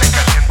ponerte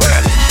caliente.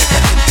 Caliente,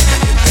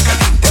 caliente,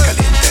 caliente, caliente,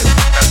 caliente.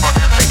 Per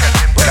ponerte caliente.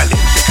 Caliente,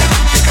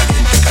 caliente,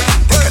 caliente,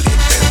 caliente,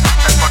 caliente.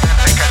 Per ponerte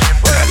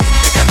caliente.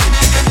 Caliente,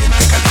 caliente,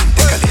 caliente,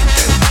 caliente,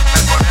 caliente.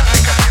 Per ponerte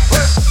caliente.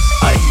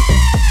 Ahí,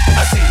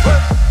 así,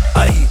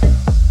 ahí,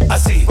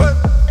 así,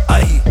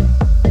 ahí,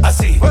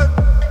 así,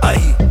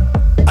 ahí,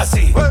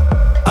 así,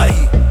 ahí,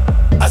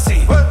 así,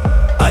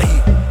 ahí,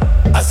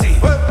 así,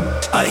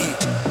 ahí,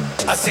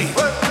 así,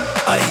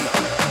 ahí,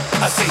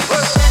 así.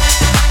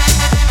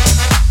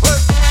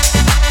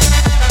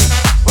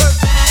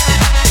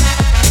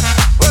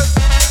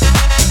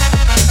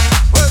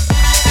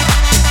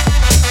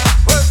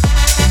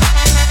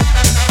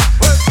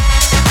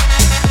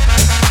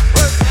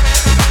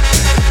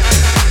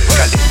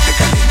 Caliente,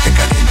 caliente,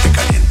 caliente,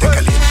 caliente,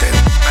 caliente.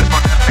 Per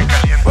ponerte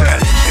caliente.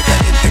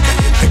 Caliente,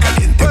 caliente,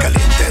 caliente,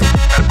 caliente.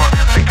 Per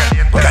ponerte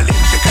caliente.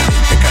 Caliente,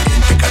 caliente,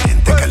 caliente,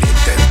 caliente,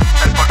 caliente.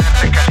 Per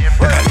ponerte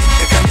caliente.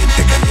 Caliente,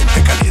 caliente, caliente,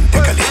 caliente,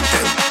 caliente.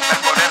 Per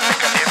ponerte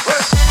caliente.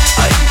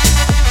 Ahí,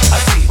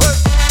 así,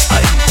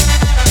 ahí,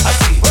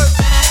 así,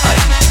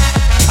 ahí,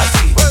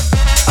 así,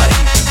 ahí,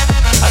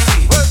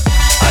 así,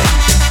 ahí,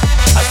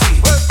 así,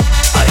 ahí, así,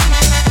 ahí,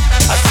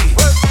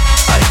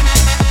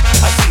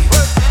 así,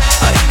 ahí,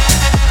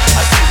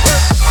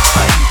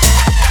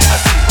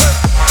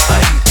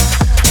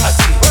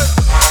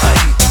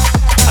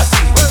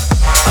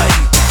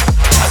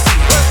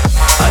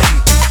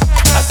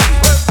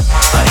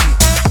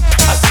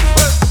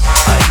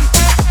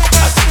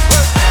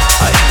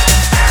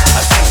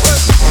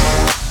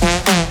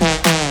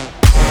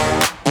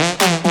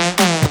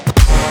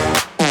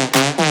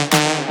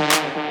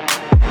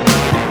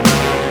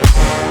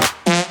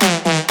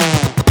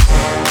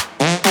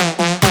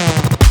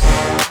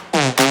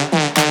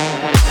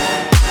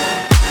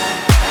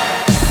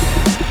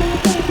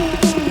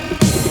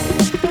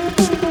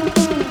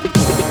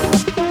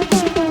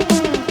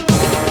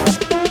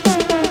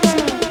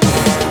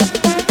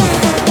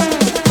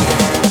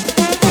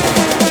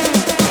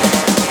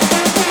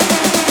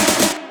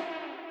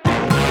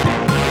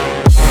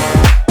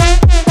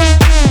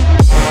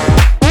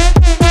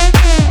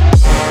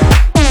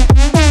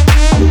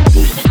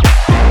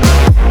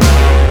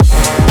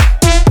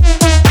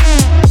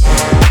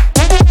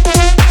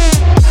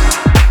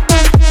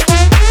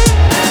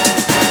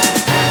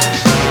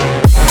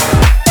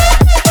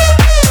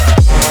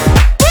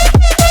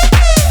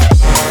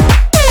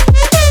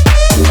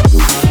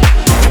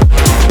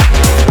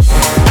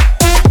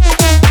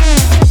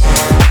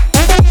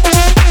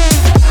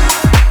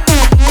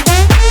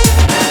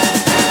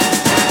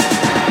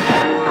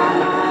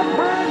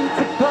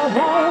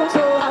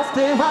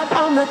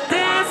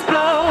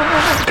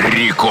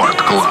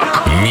 Рекорд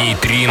Клаб.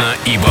 Нейтрино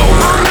и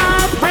Баур.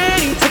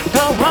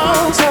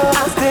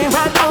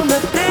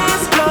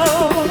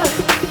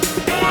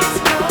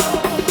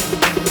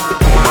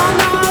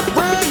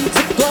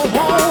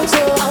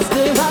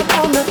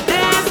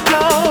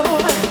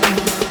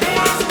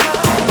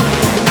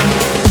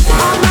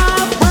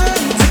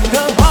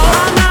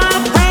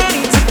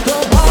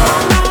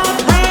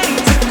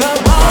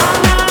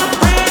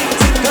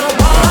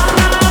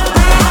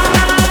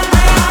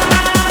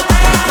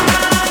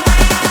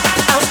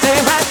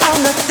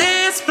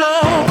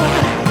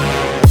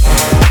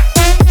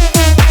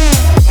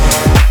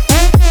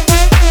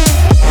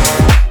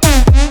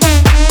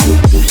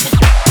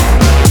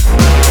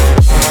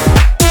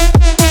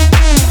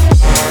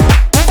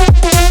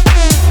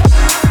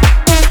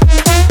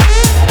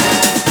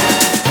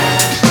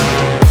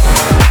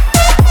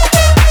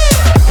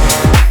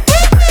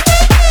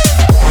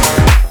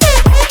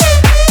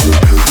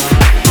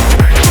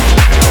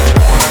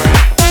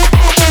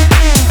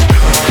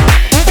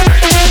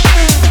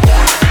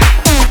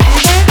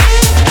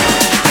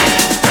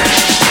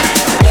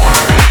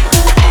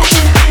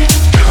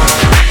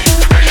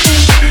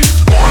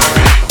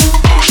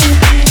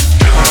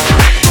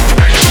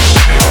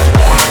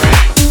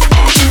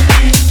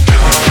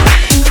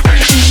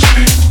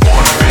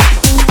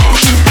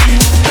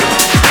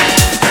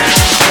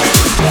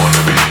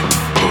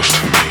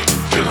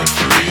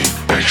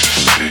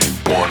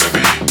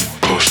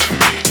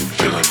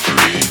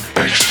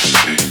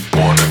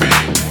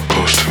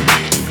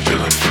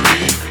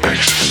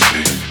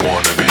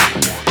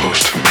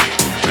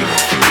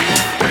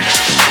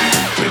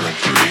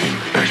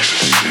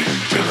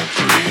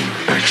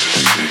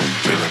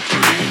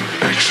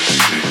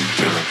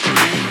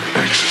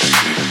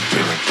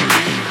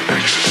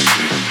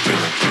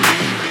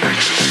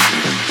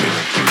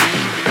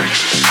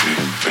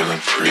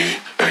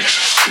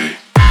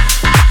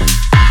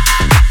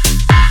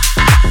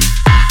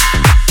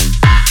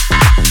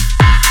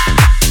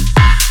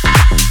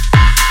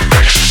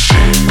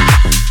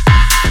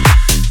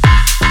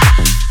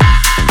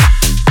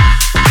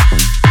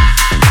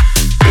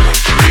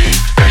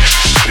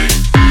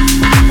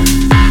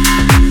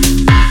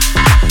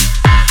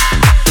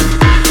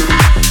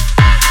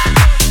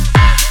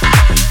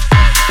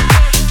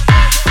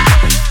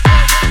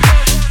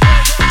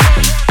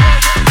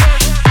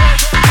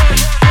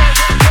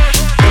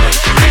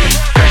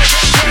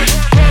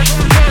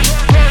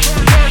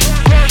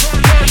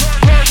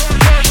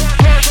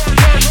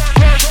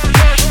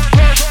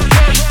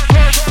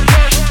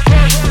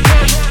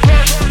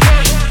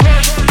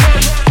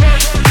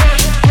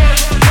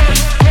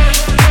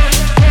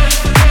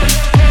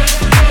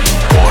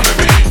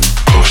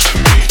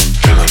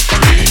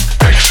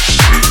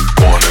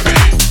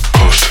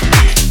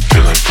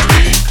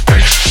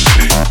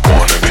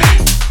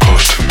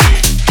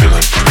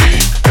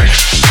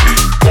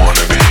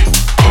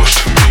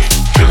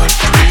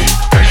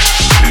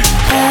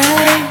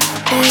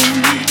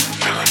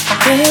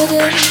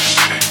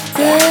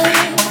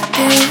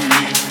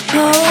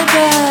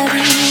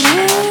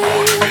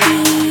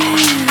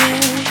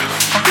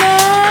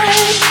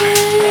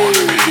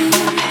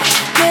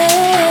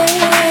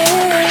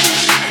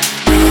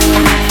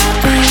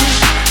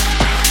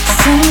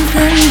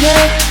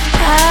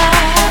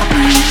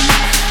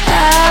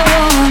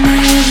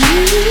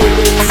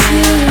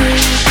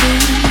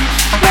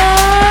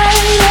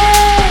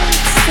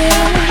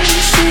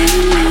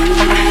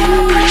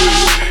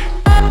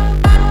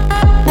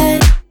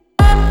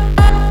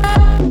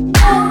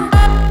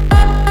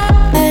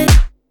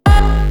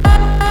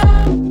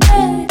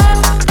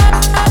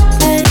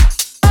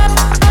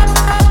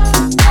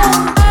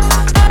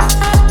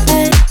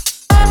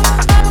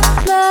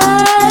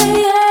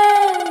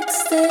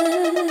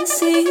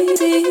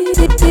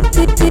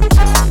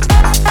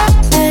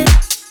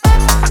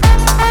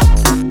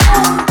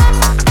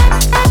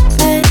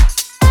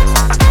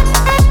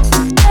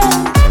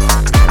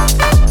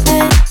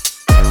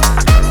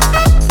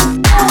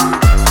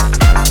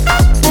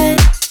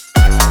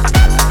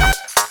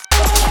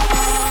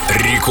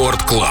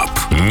 Рекорд Клаб.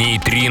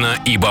 Нейтрино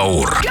и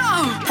Баур.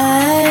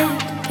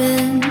 I've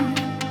been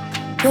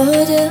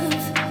bored of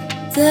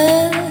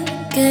the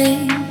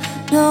game.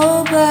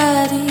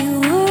 Nobody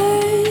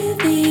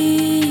worthy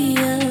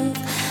of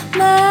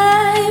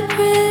my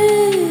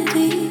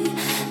pretty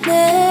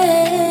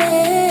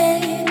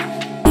name.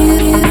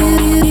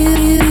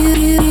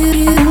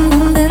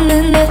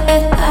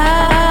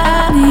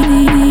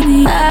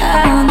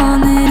 I'm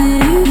on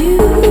it, you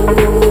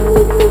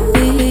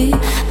be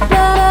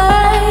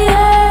my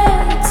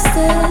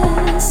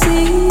ecstasy.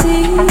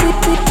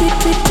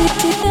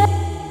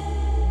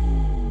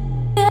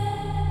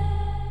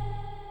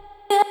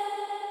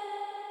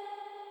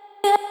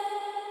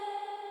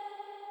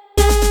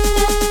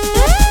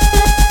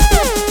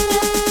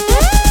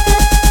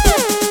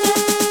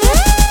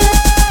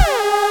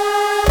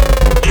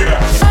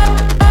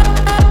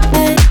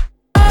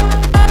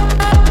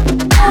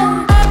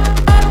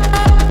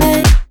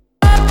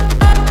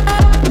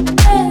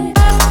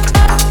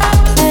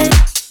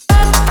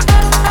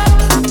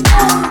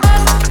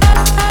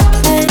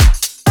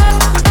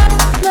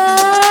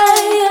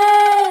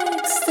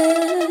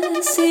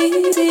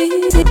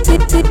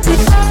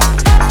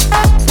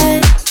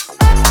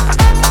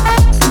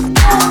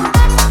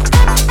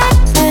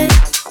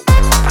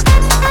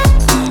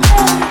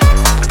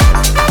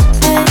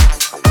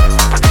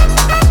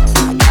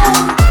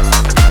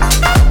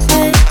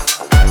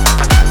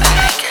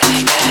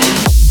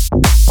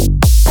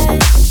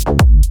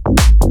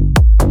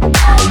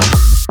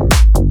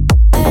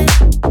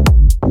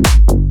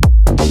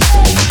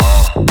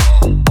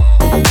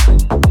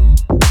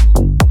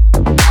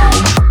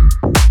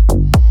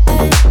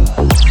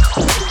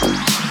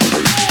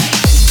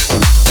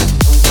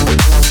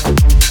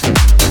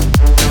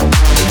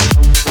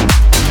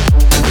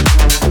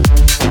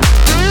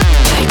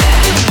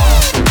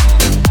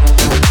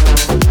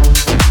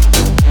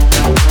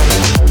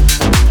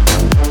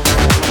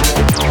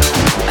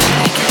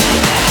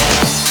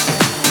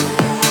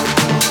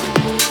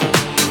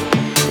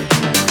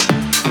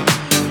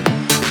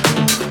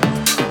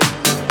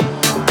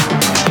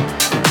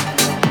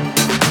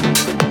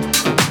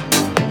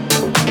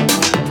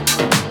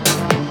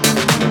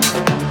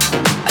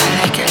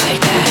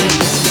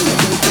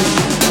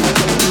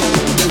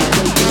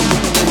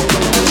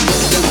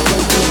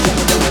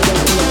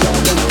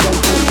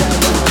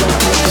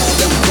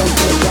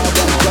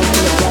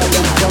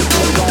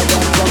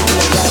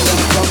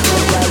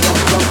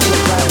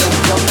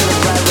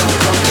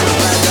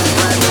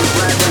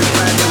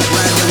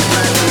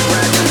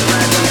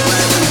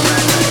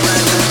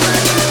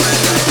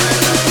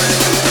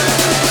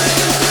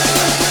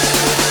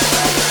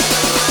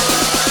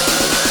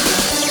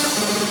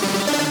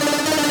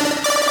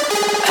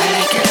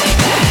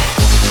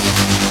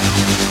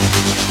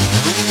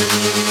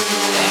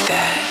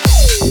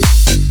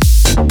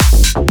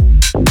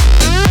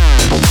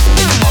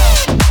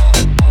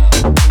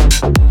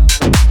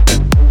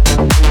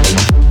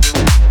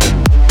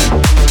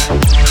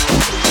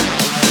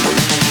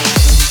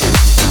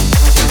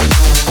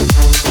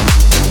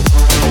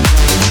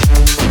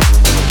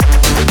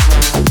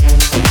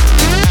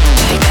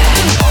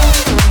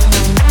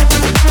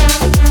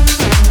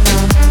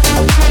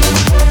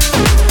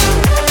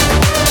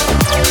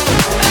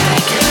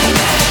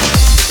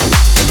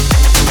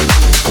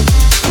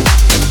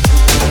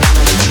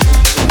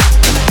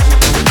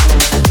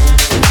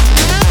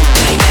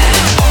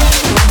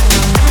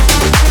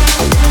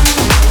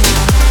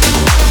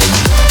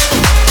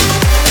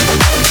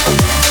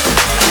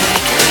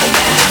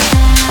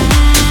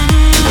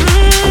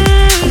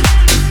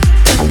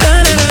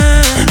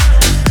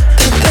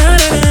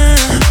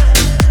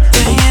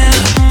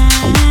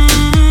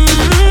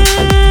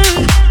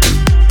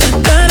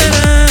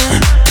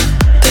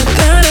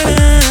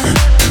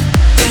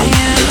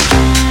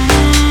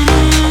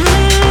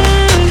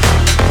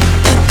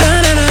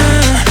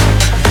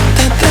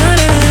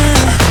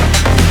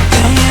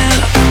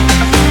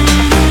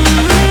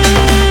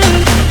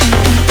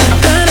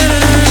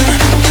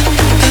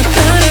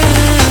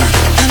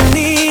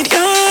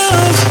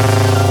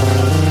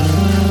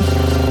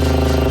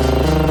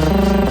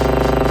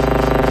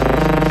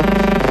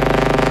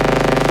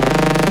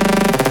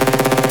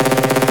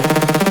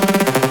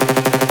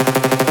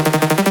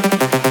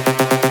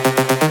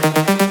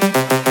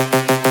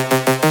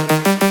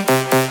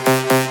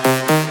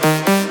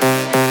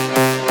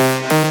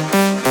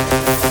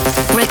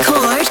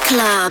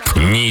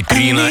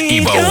 Нейтрино и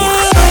Баур.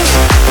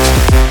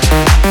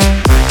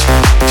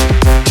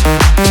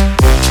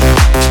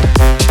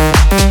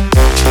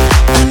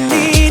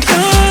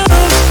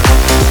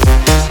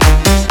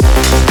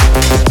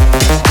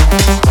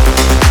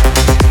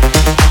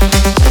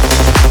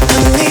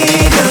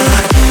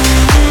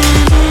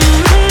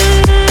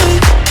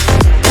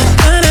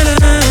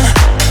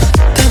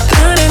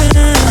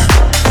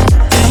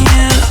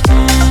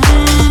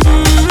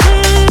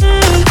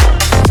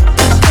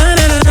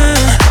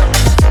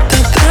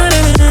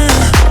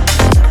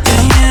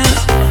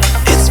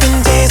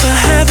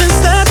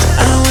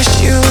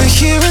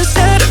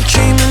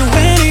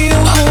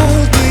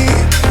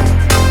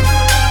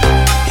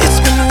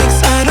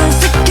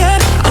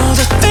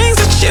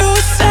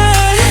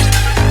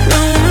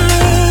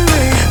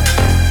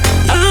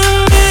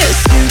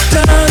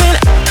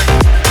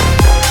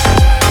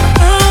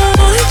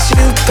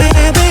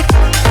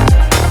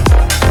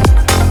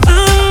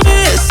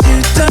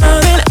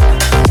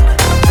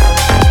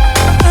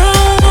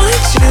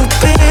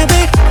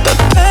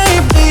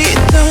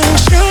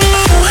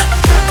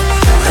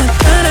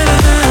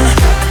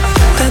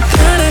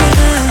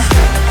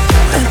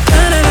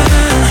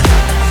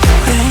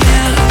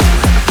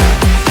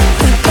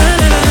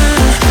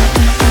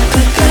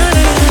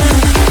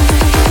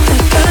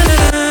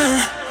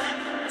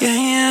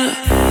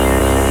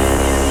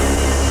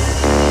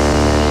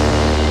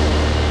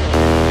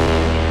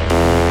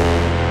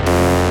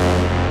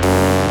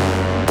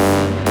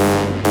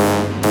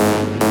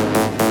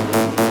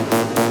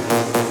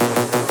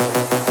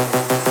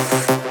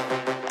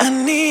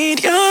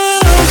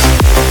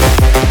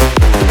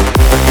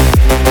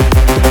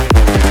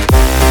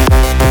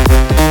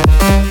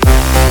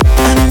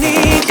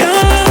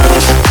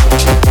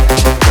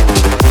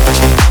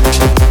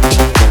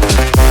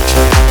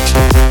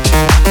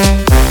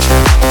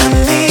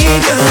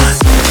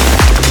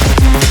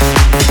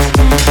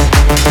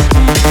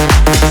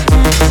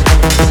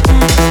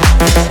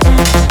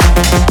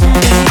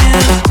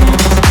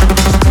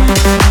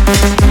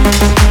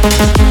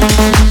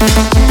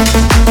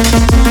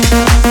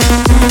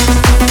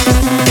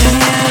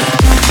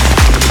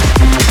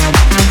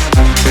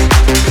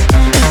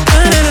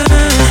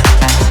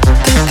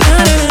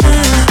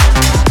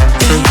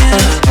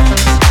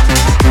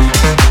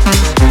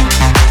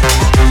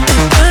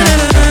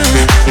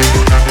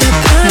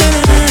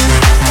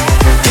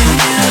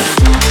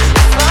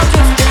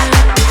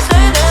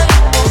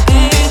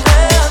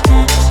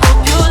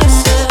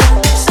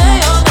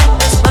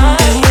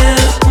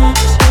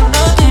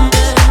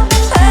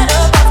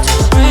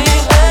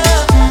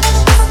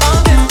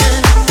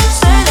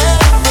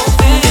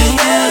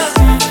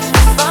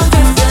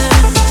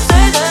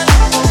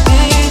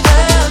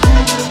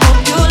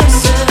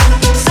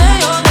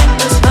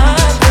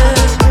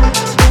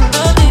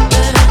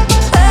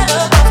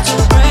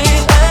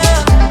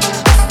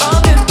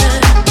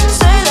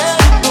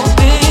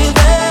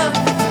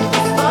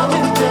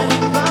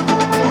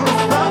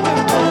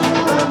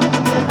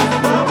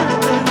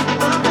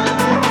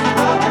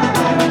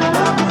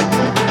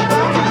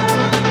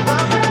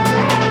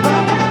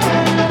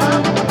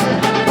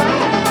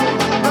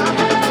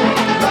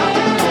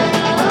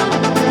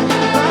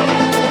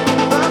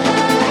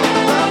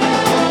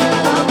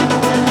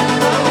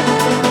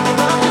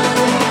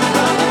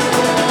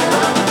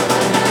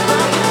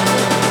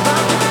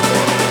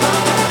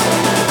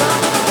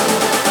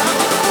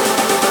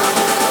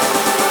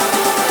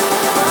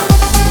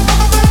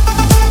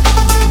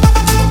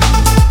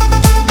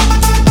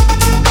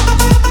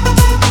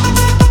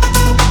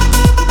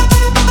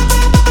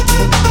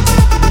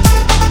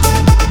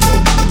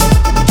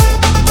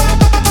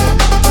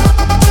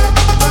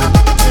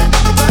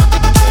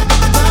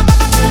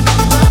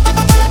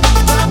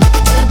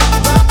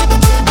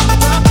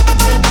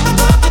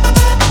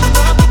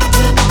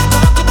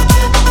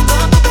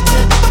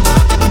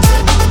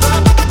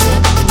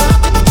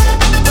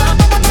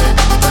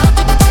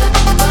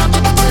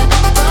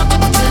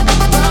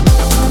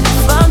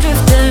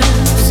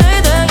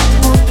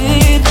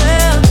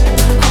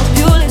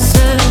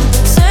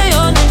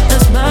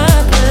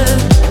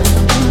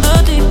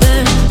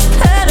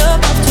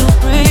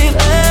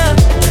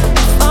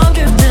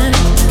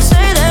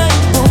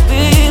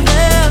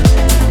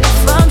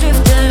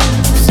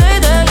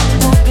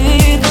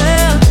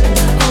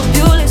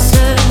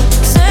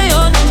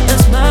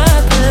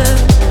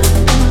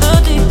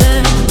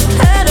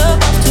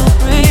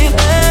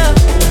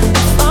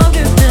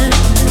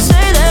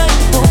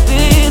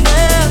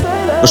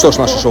 что ж,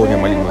 наше шоу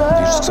неумолимо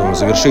движется к своему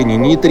завершению.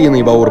 Nejtrino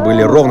и Baur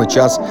были ровно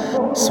час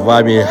с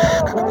вами,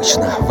 как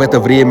обычно, в это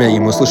время. И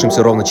мы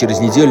слышимся ровно через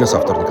неделю, со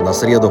вторника на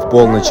среду, в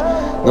полночь,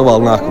 на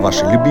волнах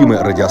вашей любимой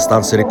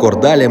радиостанции Рекорд.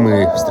 Далее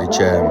мы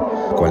встречаем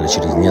буквально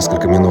через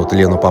несколько минут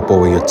Лену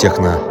Попову, ее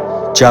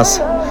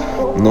техно-час.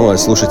 Ну и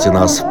слушайте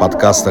нас в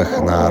подкастах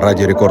на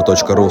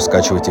radiorecord.ru,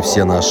 скачивайте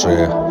все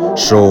наши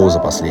шоу за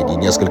последние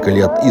несколько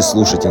лет и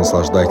слушайте,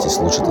 наслаждайтесь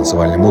лучшей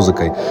танцевальной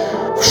музыкой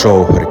в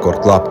шоу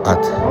Рекорд Клаб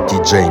от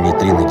диджея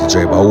Nejtrino и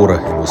диджея Баура.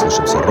 И мы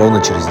услышимся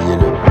ровно через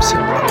неделю. Всем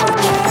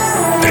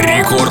пока.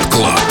 Рекорд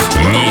Клаб,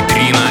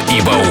 Nejtrino и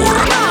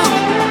Baur.